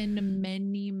happen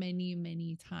many, many,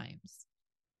 many times.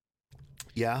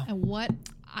 Yeah. And what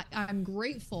I'm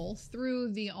grateful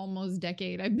through the almost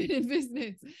decade I've been in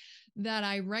business that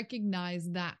I recognize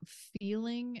that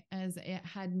feeling as it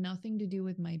had nothing to do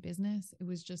with my business. It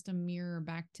was just a mirror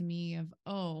back to me of,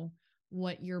 oh,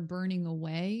 what you're burning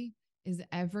away is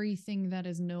everything that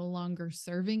is no longer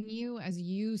serving you as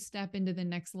you step into the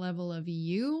next level of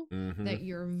you, that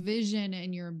your vision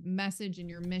and your message and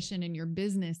your mission and your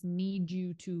business need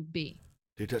you to be.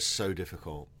 Dude, that's so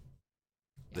difficult.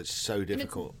 That's so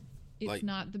difficult. It's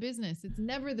not the business. It's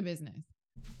never the business.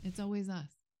 It's always us.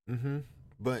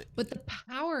 But the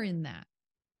power in that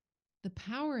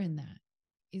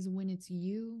is when it's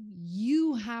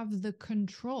you have the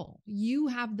control. You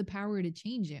have the power to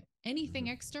change it. Anything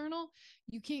external,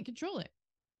 you can't control it.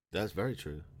 That's very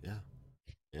true.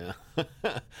 Yeah.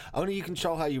 Only you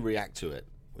control how you react to it,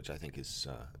 which I think is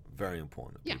very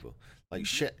important to people. Like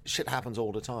shit happens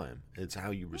all the time. It's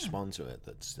how you respond to it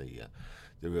that's the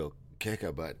real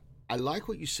kicker. But I like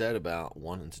what you said about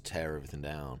wanting to tear everything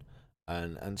down.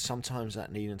 And sometimes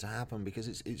that needing to happen because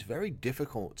it's very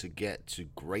difficult to get to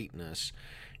greatness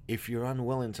if you're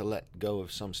unwilling to let go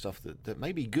of some stuff that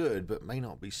may be good but may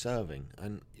not be serving.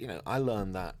 And, I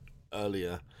learned that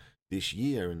earlier this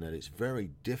year in that it's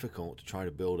very difficult to try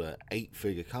to build a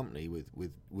 8-figure company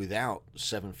without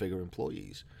 7-figure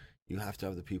employees. You have to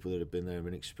have the people that have been there and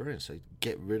been experienced. So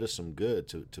get rid of some good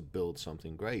to build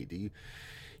something great. Do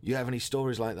you have any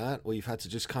stories like that where you've had to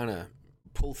just kind of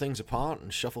pull things apart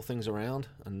and shuffle things around,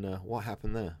 and what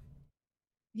happened there?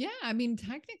 Yeah, I mean,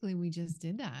 technically we just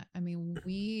did that. I mean,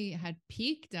 we had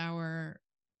peaked our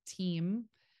team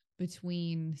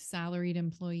between salaried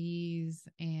employees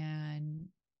and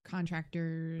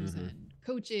contractors and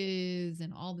coaches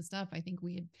and all the stuff. I think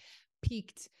we had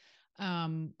peaked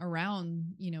around,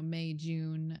 May,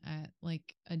 June at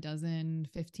like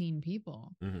 15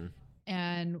 people.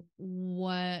 And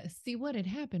what had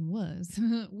happened was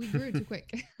we grew too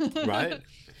quick. Right.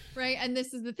 Right. And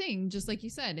this is the thing, just like you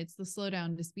said, it's the slow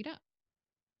down to speed up.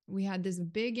 We had this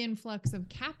big influx of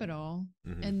capital.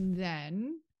 And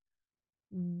then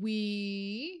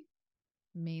we,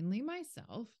 mainly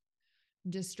myself,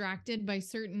 distracted by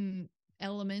certain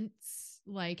elements,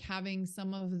 like having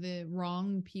some of the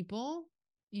wrong people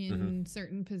in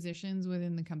certain positions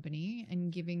within the company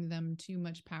and giving them too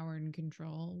much power and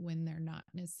control when they're not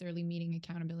necessarily meeting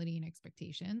accountability and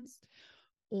expectations,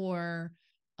 or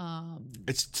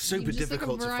it's super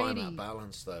difficult to find that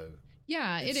balance though.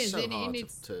 Yeah, it's it is. So hard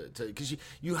to because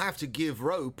you have to give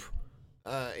rope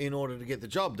in order to get the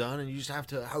job done, and you just have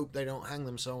to hope they don't hang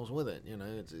themselves with it.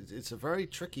 It's a very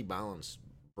tricky balance.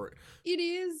 It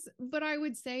is, but I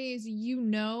would say is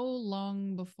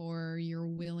long before you're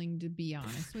willing to be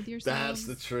honest with yourself. That's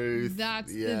the truth.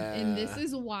 And this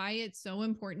is why it's so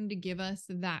important to give us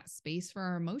that space for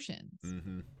our emotions,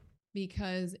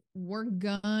 because we're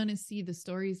gonna see the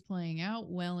stories playing out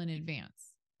well in advance.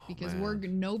 Because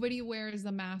nobody wears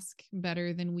a mask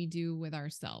better than we do with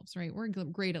ourselves, right? We're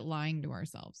great at lying to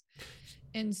ourselves.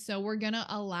 And so we're going to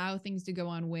allow things to go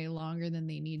on way longer than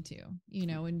they need to,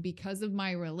 and because of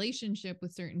my relationship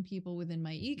with certain people within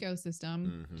my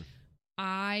ecosystem,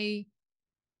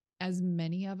 as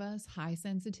many of us high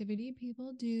sensitivity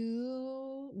people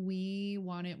do, we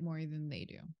want it more than they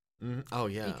do. Oh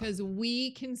yeah. Because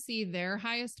we can see their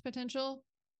highest potential.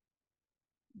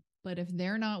 But if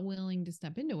they're not willing to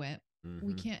step into it,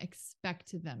 we can't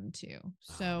expect them to.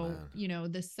 So,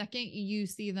 the second you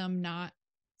see them not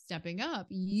stepping up,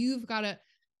 you've got to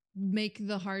make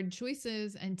the hard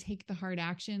choices and take the hard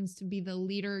actions to be the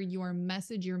leader your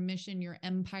message, your mission, your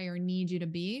empire needs you to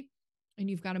be. And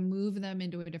you've got to move them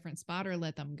into a different spot or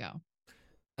let them go.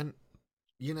 And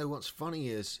what's funny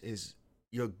is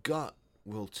your gut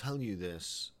will tell you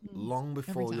this long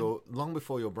before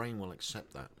your brain will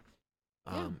accept that.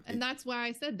 And that's why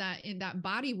I said that that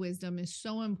body wisdom is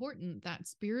so important, that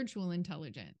spiritual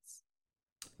intelligence.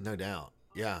 No doubt.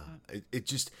 Yeah. It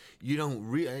just, you don't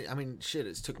really,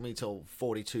 it took me till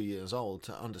 42 years old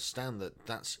to understand that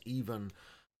that's even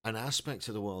an aspect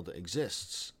of the world that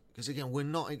exists. Because again, we're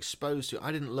not exposed to,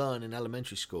 I didn't learn in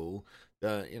elementary school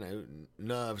that,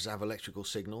 nerves have electrical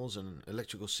signals and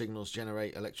electrical signals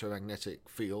generate electromagnetic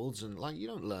fields. And you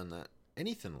don't learn that,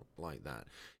 anything like that.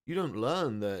 You don't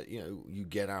learn that, you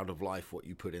get out of life what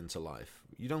you put into life.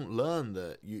 You don't learn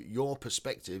that your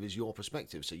perspective is your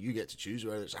perspective. So you get to choose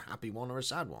whether it's a happy one or a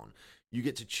sad one. You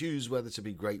get to choose whether to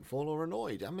be grateful or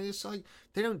annoyed. I mean, it's like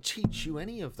they don't teach you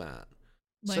any of that.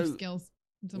 Life skills.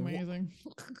 It's amazing.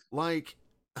 Like,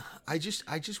 I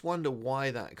just wonder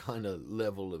why that kind of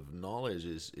level of knowledge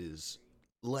is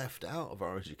left out of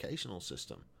our educational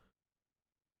system.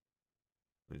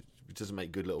 It doesn't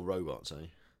make good little robots, eh?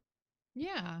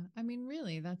 Yeah, I mean,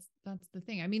 really, that's the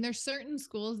thing. I mean, there's certain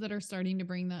schools that are starting to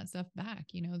bring that stuff back.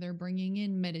 You know, they're bringing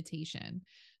in meditation.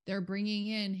 They're bringing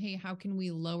in, hey, how can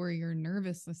we lower your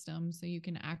nervous system so you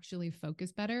can actually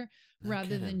focus better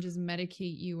rather than just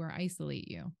medicate you or isolate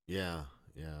you? Yeah,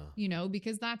 yeah. You know,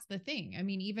 because that's the thing. I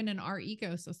mean, even in our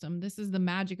ecosystem, this is the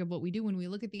magic of what we do when we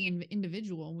look at the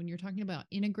individual. When you're talking about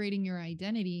integrating your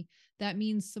identity, that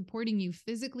means supporting you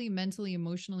physically, mentally,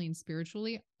 emotionally, and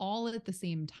spiritually all at the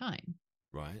same time.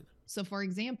 Right. So, for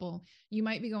example, you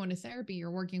might be going to therapy, you're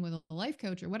working with a life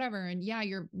coach or whatever, and yeah,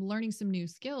 you're learning some new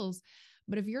skills.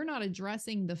 But if you're not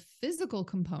addressing the physical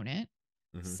component,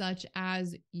 such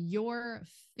as your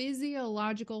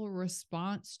physiological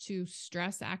response to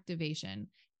stress activation,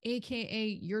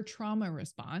 AKA your trauma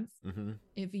response,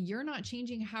 if you're not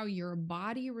changing how your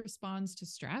body responds to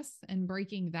stress and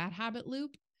breaking that habit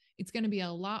loop, it's going to be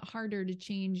a lot harder to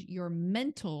change your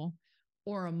mental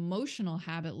or emotional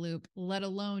habit loop, let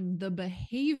alone the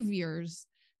behaviors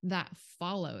that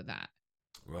follow that.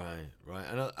 Right.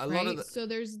 And a lot of so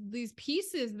there's these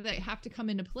pieces that have to come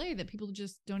into play that people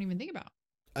just don't even think about.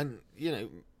 And you know,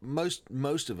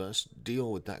 most of us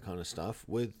deal with that kind of stuff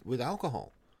with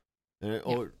alcohol,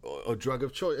 or drug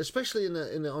of choice, especially in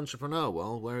the entrepreneur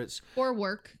world where it's or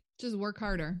work. Just work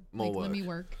harder. More work. Let me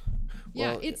work.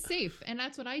 Yeah, it's safe. And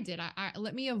that's what I did. I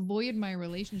let me avoid my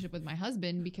relationship with my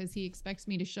husband because he expects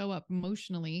me to show up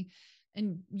emotionally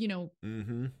and, you know,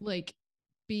 like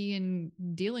be in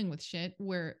dealing with shit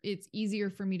where it's easier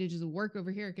for me to just work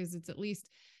over here because it's at least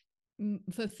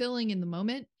fulfilling in the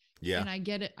moment. Yeah. And I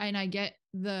get it. And I get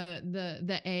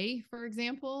the A, for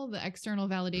example, the external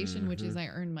validation, which is I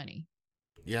earn money.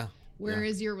 Yeah.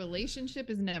 Whereas your relationship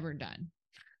is never done.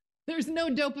 There's no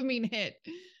dopamine hit.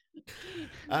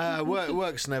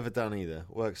 Work's never done either.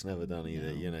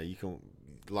 No. You know, you can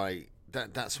like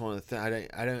that's one of the things.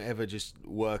 I don't ever just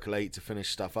work late to finish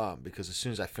stuff up because as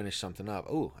soon as I finish something up,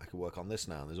 I can work on this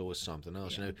now. And there's always something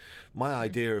else. You know, my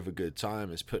idea of a good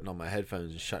time is putting on my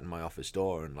headphones and shutting my office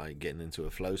door and like getting into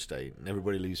a flow state, and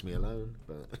everybody leaves me alone.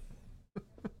 But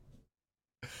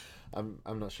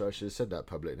I'm not sure I should have said that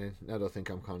publicly. Now I think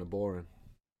I'm kind of boring.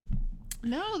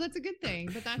 No, that's a good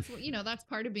thing. But that's what, you know, that's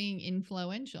part of being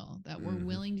influential, that we're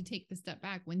willing to take the step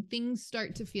back. When things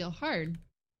start to feel hard,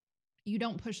 you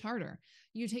don't push harder.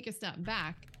 You take a step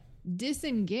back,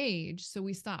 disengage. So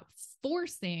we stop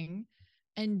forcing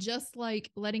and just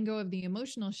like letting go of the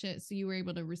emotional shit. So you were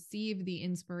able to receive the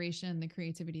inspiration, the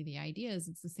creativity, the ideas.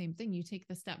 It's the same thing. You take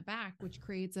the step back, which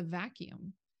creates a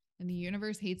vacuum, and the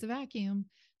universe hates a vacuum.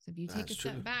 So if you take a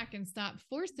step back and stop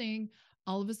forcing,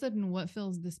 all of a sudden what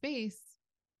fills the space?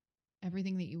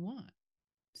 Everything that you want.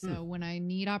 So when I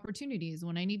need opportunities,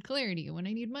 when I need clarity, when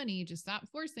I need money, just stop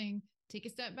forcing, take a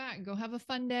step back, go have a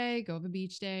fun day, go have a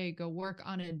beach day, go work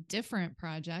on a different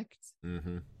project.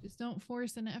 Just don't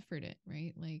force and effort it,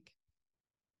 right? Like,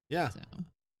 yeah, so.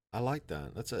 I like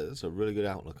that. That's a really good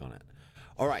outlook on it.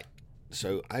 All right.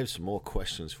 So I have some more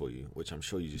questions for you, which I'm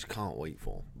sure you just can't wait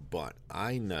for. But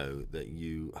I know that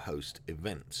you host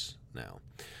events now.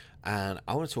 And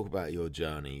I want to talk about your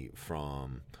journey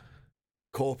from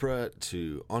corporate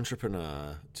to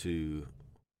entrepreneur to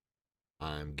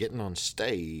I'm getting on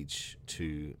stage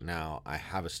to now I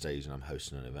have a stage and I'm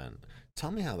hosting an event.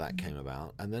 Tell me how that came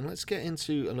about. And then let's get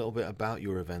into a little bit about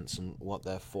your events and what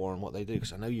they're for and what they do.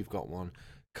 Because I know you've got one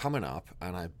coming up,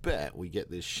 and I bet we get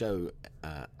this show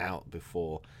out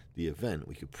before the event.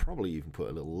 We could probably even put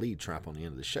a little lead trap on the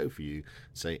end of the show for you,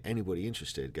 say anybody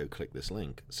interested, go click this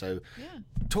link. So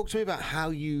talk to me about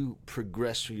how you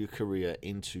progressed through your career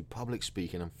into public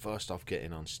speaking and first off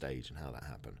getting on stage and how that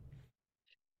happened.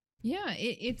 Yeah,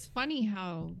 it's funny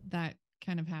how that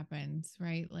kind of happens,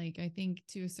 right? Like, I think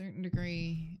to a certain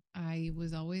degree, I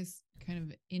was always kind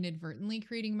of inadvertently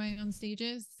creating my own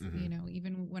stages, you know,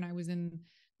 even when I was in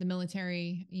the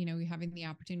military, you know, having the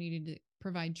opportunity to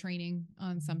provide training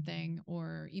on something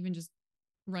or even just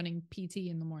running PT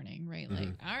in the morning, right? Like,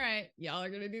 all right, y'all are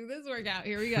going to do this workout.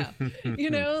 Here we go. You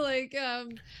know, like,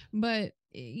 but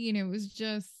you know, it was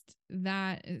just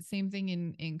that same thing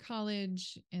in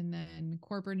college and then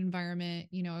corporate environment.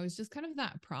 You know, I was just kind of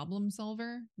that problem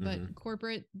solver, but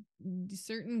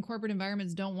certain corporate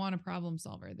environments don't want a problem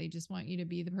solver. They just want you to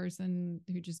be the person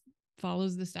who just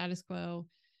follows the status quo,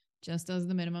 just does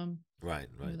the minimum. Right.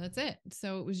 That's it.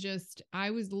 So it was just,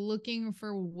 I was looking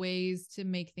for ways to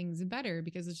make things better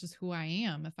because it's just who I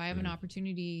am. If I have an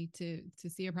opportunity to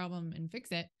see a problem and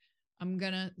fix it, I'm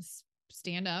going to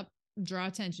stand up, draw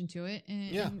attention to it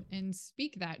and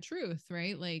speak that truth,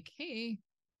 right? Like, hey,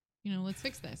 let's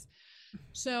fix this.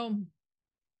 So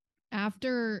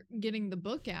after getting the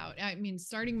book out, I mean,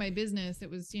 starting my business, it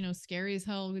was, scary as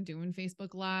hell doing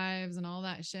Facebook Lives and all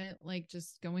that shit, like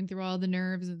just going through all the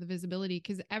nerves of the visibility,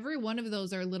 because every one of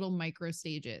those are little micro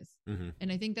stages.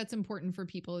 And I think that's important for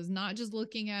people, is not just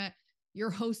looking at you're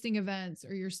hosting events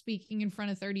or you're speaking in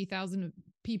front of 30,000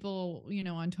 people,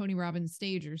 on Tony Robbins'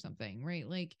 stage or something, right?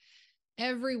 Like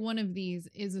every one of these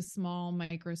is a small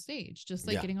micro stage, just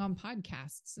like getting on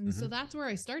podcasts. And so that's where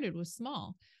I started, was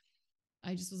small.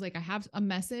 I just was like, I have a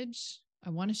message I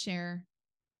want to share,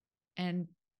 and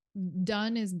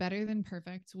done is better than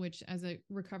perfect, which as a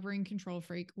recovering control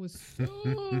freak was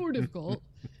so difficult.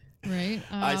 Right.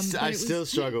 I still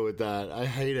struggle with that. I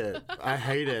hate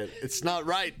it. It's not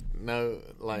right. No,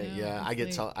 I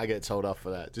get told off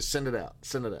for that. Just send it out.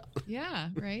 Yeah.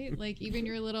 Right. Like even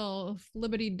your little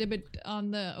flibbity dibbit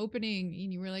on the opening,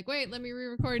 and you were like, wait, let me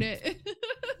re-record it.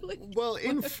 Like, well,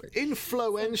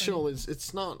 influential is,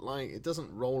 it's not like, it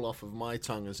doesn't roll off of my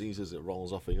tongue as easy as it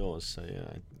rolls off of yours. So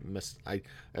yeah,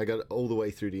 I got all the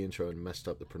way through the intro and messed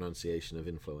up the pronunciation of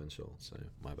influential. So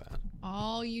my bad.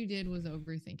 All you did was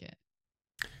overthink it.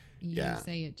 You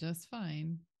say it just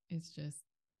fine. It's just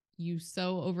you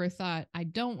so overthought, I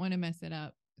don't want to mess it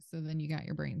up. So then you got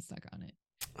your brain stuck on it,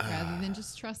 rather than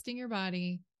just trusting your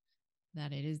body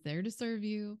that it is there to serve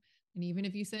you. And even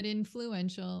if you said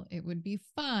influential, it would be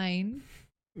fine.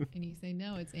 And you say,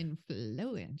 no, it's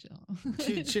influential.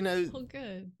 Do you know, so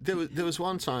good. There was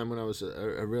one time when I was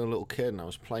a real little kid, and I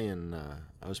was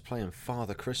playing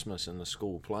Father Christmas in the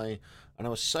school play, and I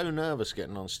was so nervous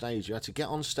getting on stage. You had to get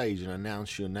on stage and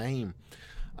announce your name.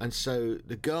 And so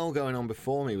the girl going on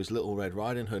before me was Little Red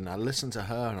Riding Hood, and I listened to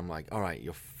her, and I'm like, all right,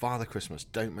 you're Father Christmas.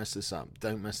 Don't mess this up.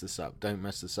 Don't mess this up. Don't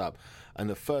mess this up. And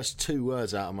the first two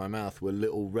words out of my mouth were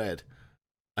Little Red.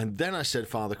 And then I said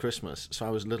Father Christmas. So I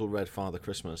was Little Red Father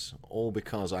Christmas, all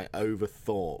because I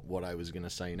overthought what I was going to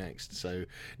say next. So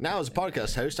now as a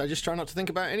podcast host, I just try not to think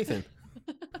about anything.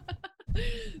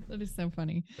 That is so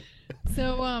funny.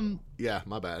 So yeah,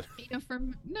 my bad.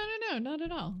 No, not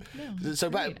at all. No. So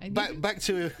back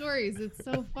to stories. It's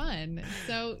so fun.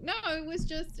 So no, it was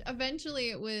just, eventually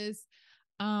it was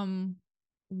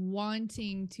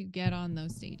wanting to get on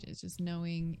those stages, just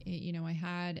knowing it, I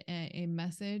had a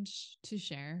message to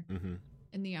share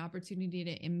and the opportunity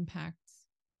to impact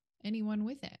anyone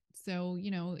with it. So,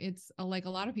 it's like a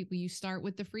lot of people, you start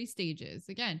with the free stages.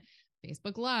 Again,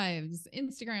 Facebook Lives,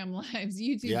 Instagram Lives,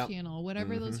 YouTube channel,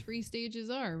 whatever those free stages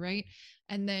are, right?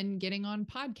 And then getting on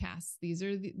podcasts. These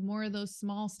are more of those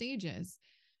small stages.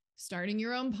 Starting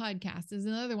your own podcast is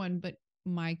another one. But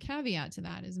my caveat to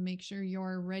that is make sure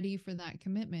you're ready for that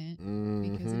commitment,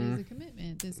 because it is a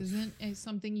commitment. This isn't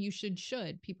something you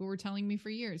should. People were telling me for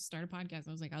years, start a podcast.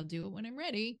 I was like, I'll do it when I'm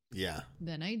ready. Yeah.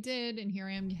 Then I did. And here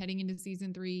I am heading into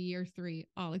season 3, year 3,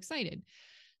 all excited.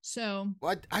 So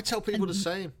I tell people the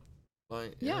same.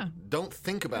 Like, don't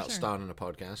think about starting a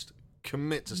podcast.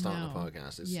 Commit to starting a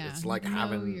podcast. It's like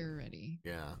having. You're ready.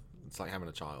 Yeah, it's like having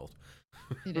a child.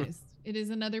 It is. It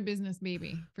is another business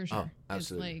baby for sure. Oh,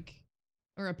 absolutely. It's like,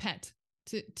 or a pet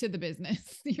to the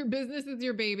business. Your business is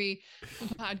your baby.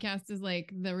 The podcast is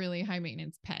like the really high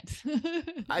maintenance pet.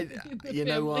 You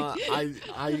know what?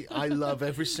 I love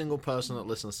every single person that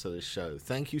listens to this show.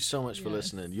 Thank you so much for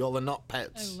listening. Y'all are not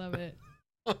pets. I love it.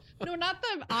 No, not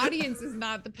the audience is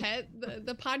not the pet.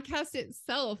 The podcast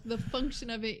itself, the function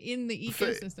of it in the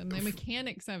ecosystem, the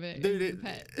mechanics of it. Dude, is the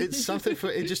pet. It's something for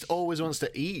it. Just always wants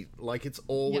to eat. Like it's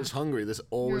always hungry. There's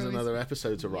always another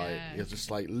episode to write. You're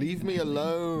just like, leave me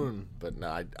alone. But no,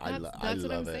 I love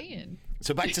what I'm saying.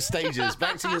 So back to stages.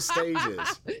 Back to your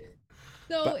stages.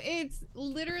 So it's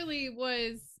literally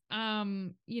was.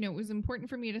 It was important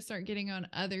for me to start getting on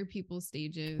other people's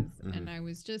stages, and I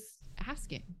was just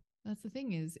asking. That's the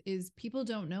thing is people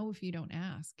don't know if you don't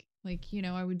ask. Like,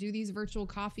 I would do these virtual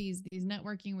coffees, these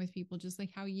networking with people, just like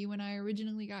how you and I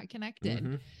originally got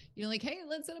connected. Like, hey,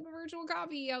 let's set up a virtual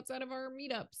coffee outside of our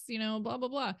meetups, blah, blah,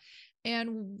 blah.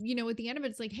 And, at the end of it,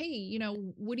 it's like, hey,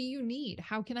 what do you need?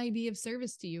 How can I be of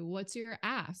service to you? What's your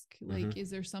ask? Like,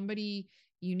 is there somebody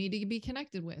you need to be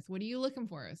connected with? What are you looking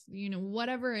for?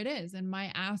 Whatever it is. And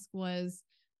my ask was,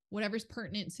 whatever's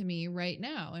pertinent to me right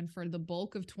now. And for the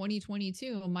bulk of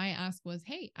 2022, my ask was,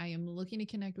 hey, I am looking to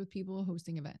connect with people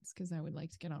hosting events because I would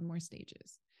like to get on more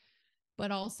stages.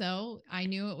 But also I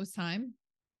knew it was time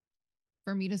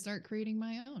for me to start creating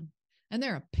my own. And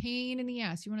they're a pain in the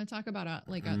ass. You want to talk about a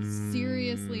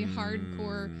seriously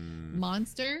hardcore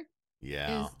monster?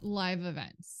 Yeah. Is live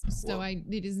events. So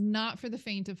it is not for the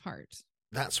faint of heart.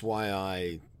 That's why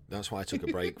I took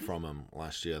a break from them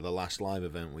last year. The last live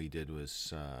event we did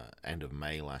was end of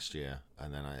May last year,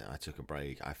 and then I took a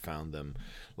break. I found them,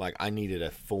 like, I needed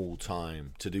a full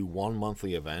time to do one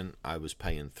monthly event. I was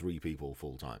paying 3 people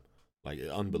full time. Like,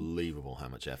 unbelievable how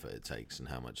much effort it takes and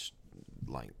how much,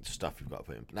 like, stuff you've got to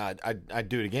put in. Now, I'd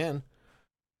do it again.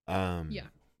 Yeah.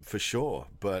 For sure,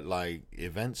 but like,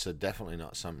 events are definitely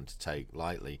not something to take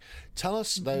lightly. Tell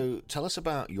us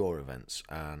about your events,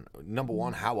 and number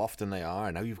one, how often they are.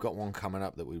 I know you've got one coming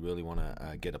up that we really want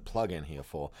to get a plug in here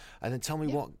for, and then tell me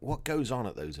what goes on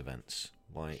at those events,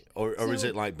 like, or is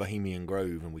it like Bohemian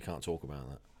Grove and we can't talk about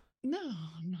that? No,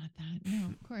 not that. No,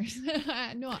 of course.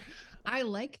 No, I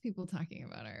like people talking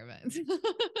about our events.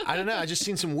 I don't know. I just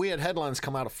seen some weird headlines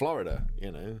come out of Florida,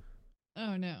 you know.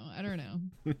 Oh no, I don't know.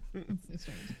 It's so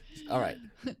strange. All right.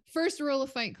 First rule of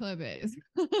Fight Club is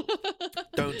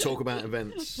don't talk about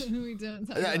events. We don't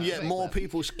talk and yet Fight more Club.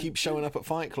 People keep showing up at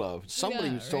Fight Club. Somebody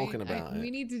was talking about it. We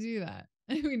need to do that.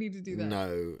 We need to do that.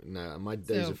 No. My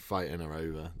days of fighting are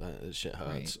over. That shit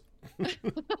hurts. Right.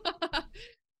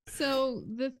 So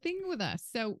the thing with us,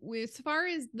 as far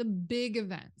as the big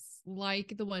events,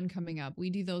 like the one coming up, we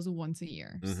do those once a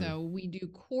year. Mm-hmm. So we do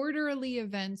quarterly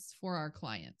events for our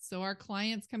clients. So our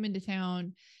clients come into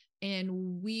town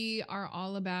and we are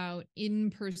all about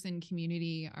in-person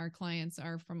community. Our clients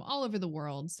are from all over the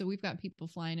world. So we've got people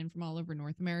flying in from all over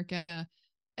North America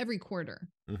every quarter.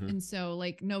 Mm-hmm. And so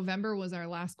like November was our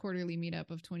last quarterly meetup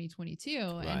of 2022.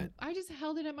 Right. And I just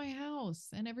held it at my house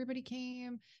and everybody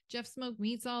came. Jeff smoked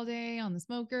meats all day on the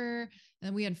smoker.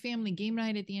 And we had family game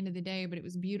night at the end of the day, but it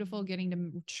was beautiful getting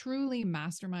to truly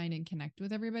mastermind and connect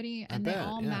with everybody. And they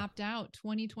all mapped out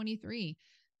 2023.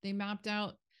 They mapped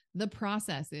out the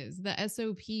processes, the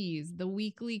SOPs, the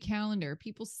weekly calendar.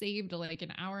 People saved like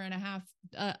an hour and a half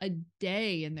a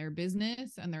day in their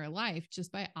business and their life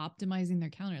just by optimizing their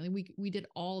calendar. Like we did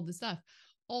all the stuff,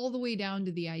 all the way down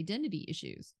to the identity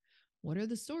issues. What are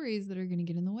the stories that are going to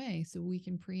get in the way so we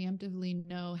can preemptively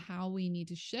know how we need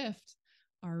to shift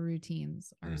our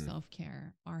routines, our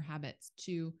self-care, our habits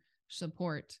to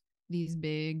support these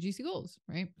big juicy goals,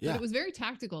 right? Yeah. But it was very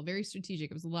tactical, very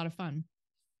strategic. It was a lot of fun.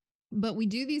 But we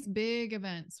do these big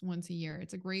events once a year.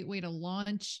 It's a great way to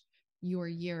launch your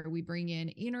year. We bring in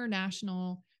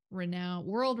international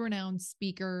world renowned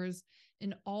speakers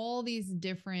in all these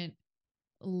different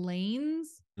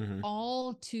lanes,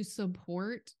 all to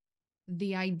support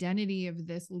the identity of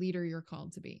this leader you're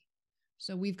called to be.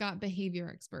 So we've got behavior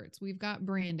experts, we've got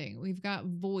branding, we've got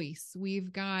voice,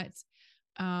 we've got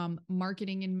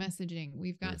marketing and messaging,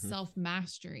 we've got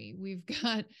self-mastery, we've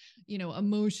got,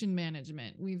 emotion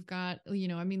management, we've got,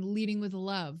 leading with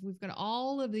love. We've got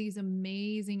all of these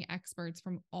amazing experts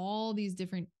from all these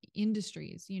different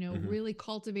industries, really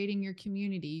cultivating your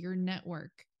community, your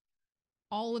network,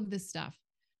 all of this stuff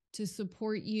to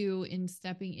support you in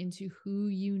stepping into who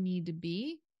you need to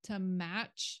be to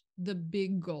match the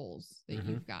big goals that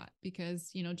you've got.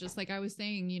 Because, just like I was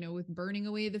saying, with burning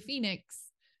away the Phoenix,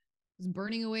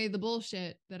 burning away the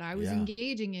bullshit that I was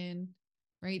engaging in,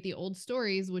 right? The old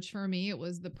stories, which for me, it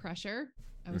was the pressure.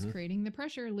 I was creating the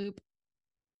pressure loop,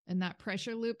 and that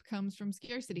pressure loop comes from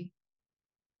scarcity.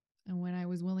 And when I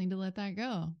was willing to let that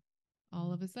go,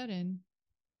 all of a sudden,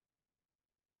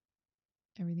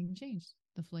 everything changed.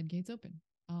 The floodgates open.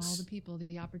 All the people,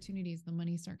 the opportunities, the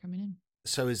money start coming in.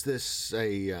 So is this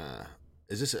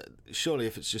surely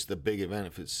if it's just a big event,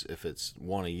 if it's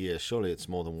one a year, surely it's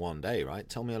more than one day, right?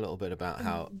 Tell me a little bit about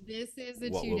how this is a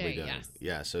 2-day. Yes.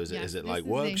 Yeah. So is it like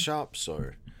workshops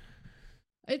or?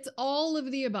 It's all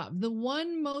of the above. The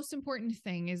one most important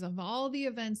thing is, of all the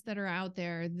events that are out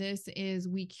there,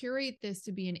 we curate this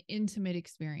to be an intimate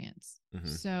experience.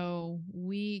 So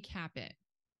we cap it.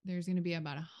 There's going to be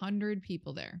about 100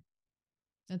 people there.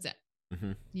 That's it.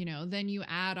 Then you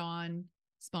add on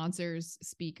sponsors,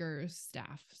 speakers,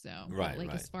 staff. So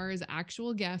as far as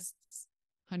actual guests,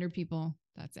 100 people,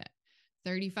 that's it.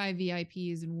 35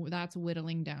 VIPs, and that's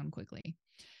whittling down quickly.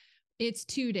 It's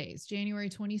 2 days, January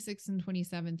 26th and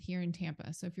 27th here in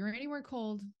Tampa. So if you're anywhere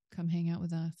cold, come hang out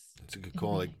with us. It's a good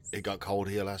call. Nice. It got cold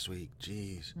here last week.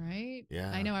 Jeez. Right? Yeah.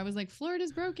 I know. I was like,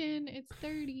 Florida's broken. It's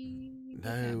 30.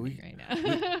 No,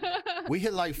 we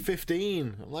hit like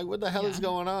 15. I'm like, what the hell is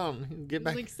going on? Get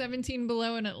back. Like 17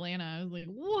 below in Atlanta. I was like,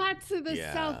 what?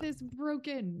 The South is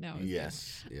broken. No.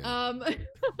 Yes. Yeah.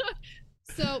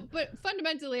 So, but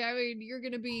fundamentally, I mean, you're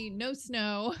going to be no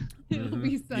snow. It'll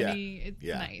be sunny. It's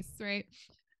nice, right?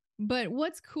 But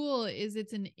what's cool is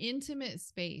it's an intimate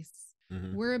space.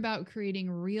 Mhm. We're about creating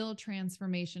real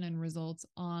transformation and results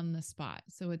on the spot.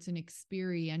 So it's an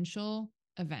experiential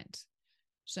event.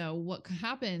 So what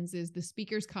happens is the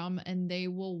speakers come and they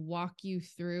will walk you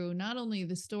through not only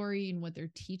the story and what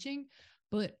they're teaching,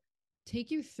 but take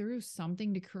you through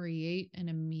something to create an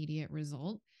immediate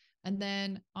result. And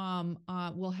then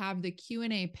we'll have the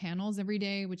Q&A panels every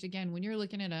day, which again, when you're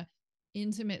looking at a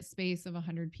intimate space of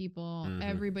 100 people,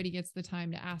 everybody gets the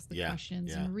time to ask the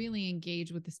questions and really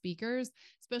engage with the speakers,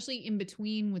 especially in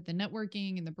between with the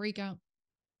networking and the breakout,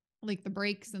 like the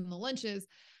breaks and the lunches.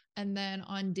 And then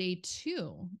on day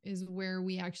 2 is where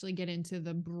we actually get into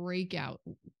the breakout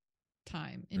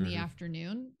time in the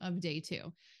afternoon of day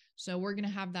 2. So we're going to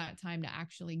have that time to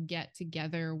actually get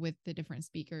together with the different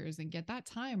speakers and get that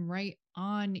time right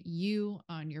on you,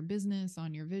 on your business,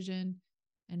 on your vision,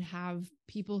 and have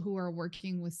people who are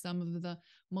working with some of the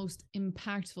most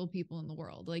impactful people in the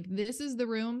world. Like, this is the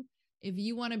room if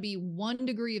you want to be 1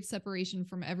 degree of separation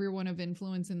from everyone of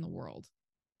influence in the world.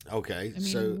 Okay. I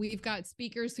mean, we've got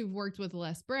speakers who've worked with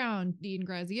Les Brown, Dean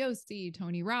Graziosi,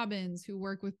 Tony Robbins, who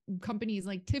work with companies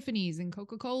like Tiffany's and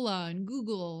Coca-Cola and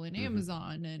Google and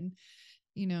Amazon and,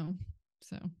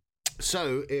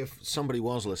 So if somebody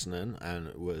was listening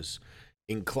and was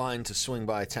inclined to swing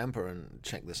by Temper and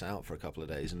check this out for a couple of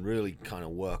days and really kind of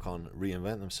work on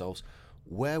reinvent themselves,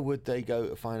 where would they go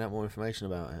to find out more information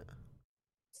about it?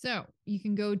 So you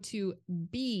can go to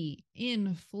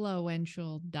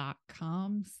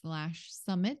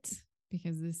beinfluential.com/summit,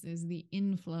 because this is the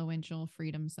Influential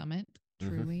Freedom Summit,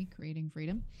 truly creating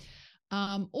freedom.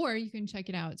 Or you can check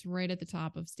it out. It's right at the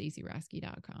top of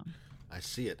stacyraske.com. I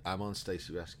see it. I'm on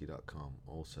stacyraske.com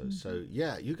also. So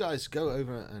yeah, you guys go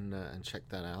over and check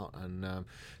that out. And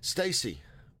Stacy,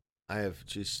 I have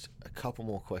just a couple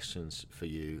more questions for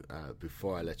you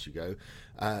before I let you go.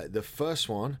 The first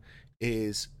one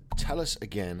is, tell us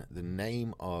again the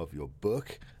name of your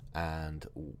book and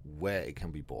where it can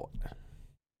be bought.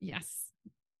 Yes.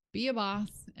 Be a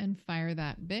Boss and Fire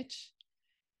That Bitch.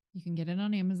 You can get it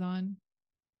on Amazon.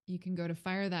 You can go to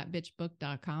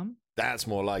firethatbitchbook.com. That's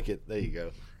more like it. There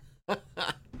you go.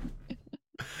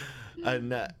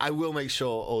 And I will make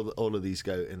sure all of these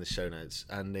go in the show notes.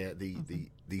 And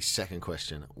the second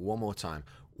question, one more time.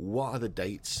 What are the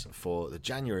dates for the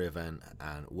January event,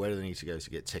 and where do they need to go to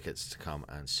get tickets to come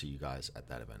and see you guys at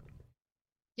that event?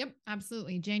 Yep,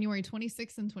 absolutely. January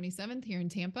 26th and 27th here in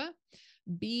Tampa.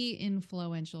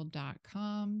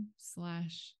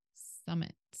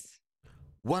 beinfluential.com/summit.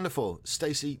 Wonderful.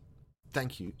 Stacy,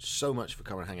 thank you so much for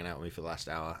coming and hanging out with me for the last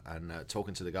hour and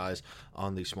talking to the guys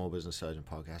on the Small Business Surgeon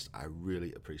podcast. I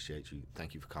really appreciate you.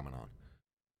 Thank you for coming on.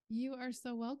 You are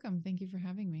so welcome. Thank you for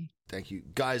having me. Thank you.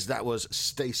 Guys, that was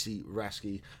Stacy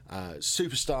Raske,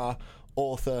 superstar,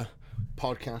 author,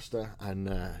 podcaster, and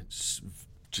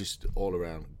just all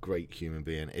around great human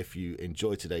being. If you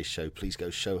enjoyed today's show, please go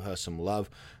show her some love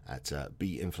at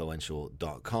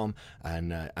beinfluential.com.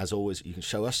 And as always, you can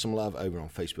show us some love over on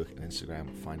Facebook and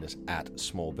Instagram. Find us at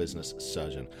Small Business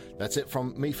Surgeon. That's it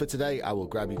from me for today. I will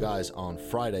grab you guys on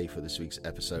Friday for this week's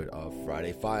episode of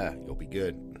Friday Fire. You'll be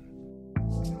good.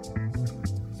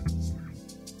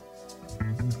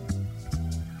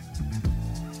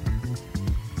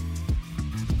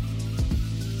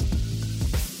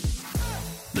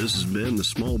 This has been the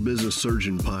Small Business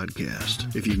Surgeon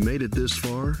Podcast. If you've made it this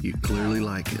far, you clearly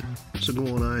like it. So go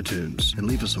on iTunes and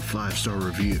leave us a 5-star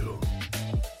review.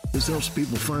 This helps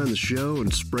people find the show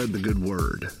and spread the good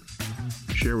word.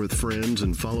 Share with friends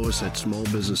and follow us at Small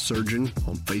Business Surgeon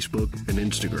on Facebook and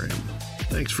Instagram.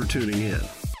 Thanks for tuning in,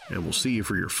 and we'll see you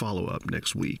for your follow-up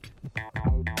next week.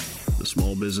 The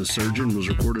Small Business Surgeon was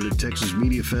recorded at Texas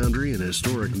Media Foundry in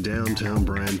historic downtown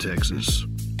Bryan, Texas.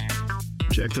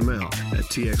 Check them out at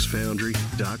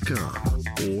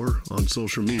txfoundry.com or on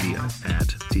social media at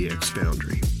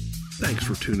txfoundry. Thanks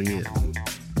for tuning in.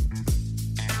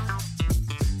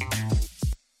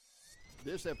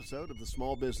 This episode of the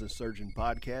Small Business Surgeon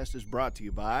Podcast is brought to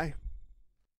you by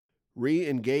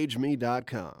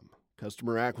reengageme.com.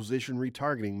 Customer acquisition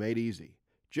retargeting made easy.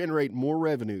 Generate more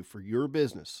revenue for your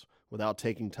business without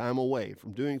taking time away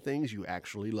from doing things you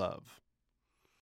actually love.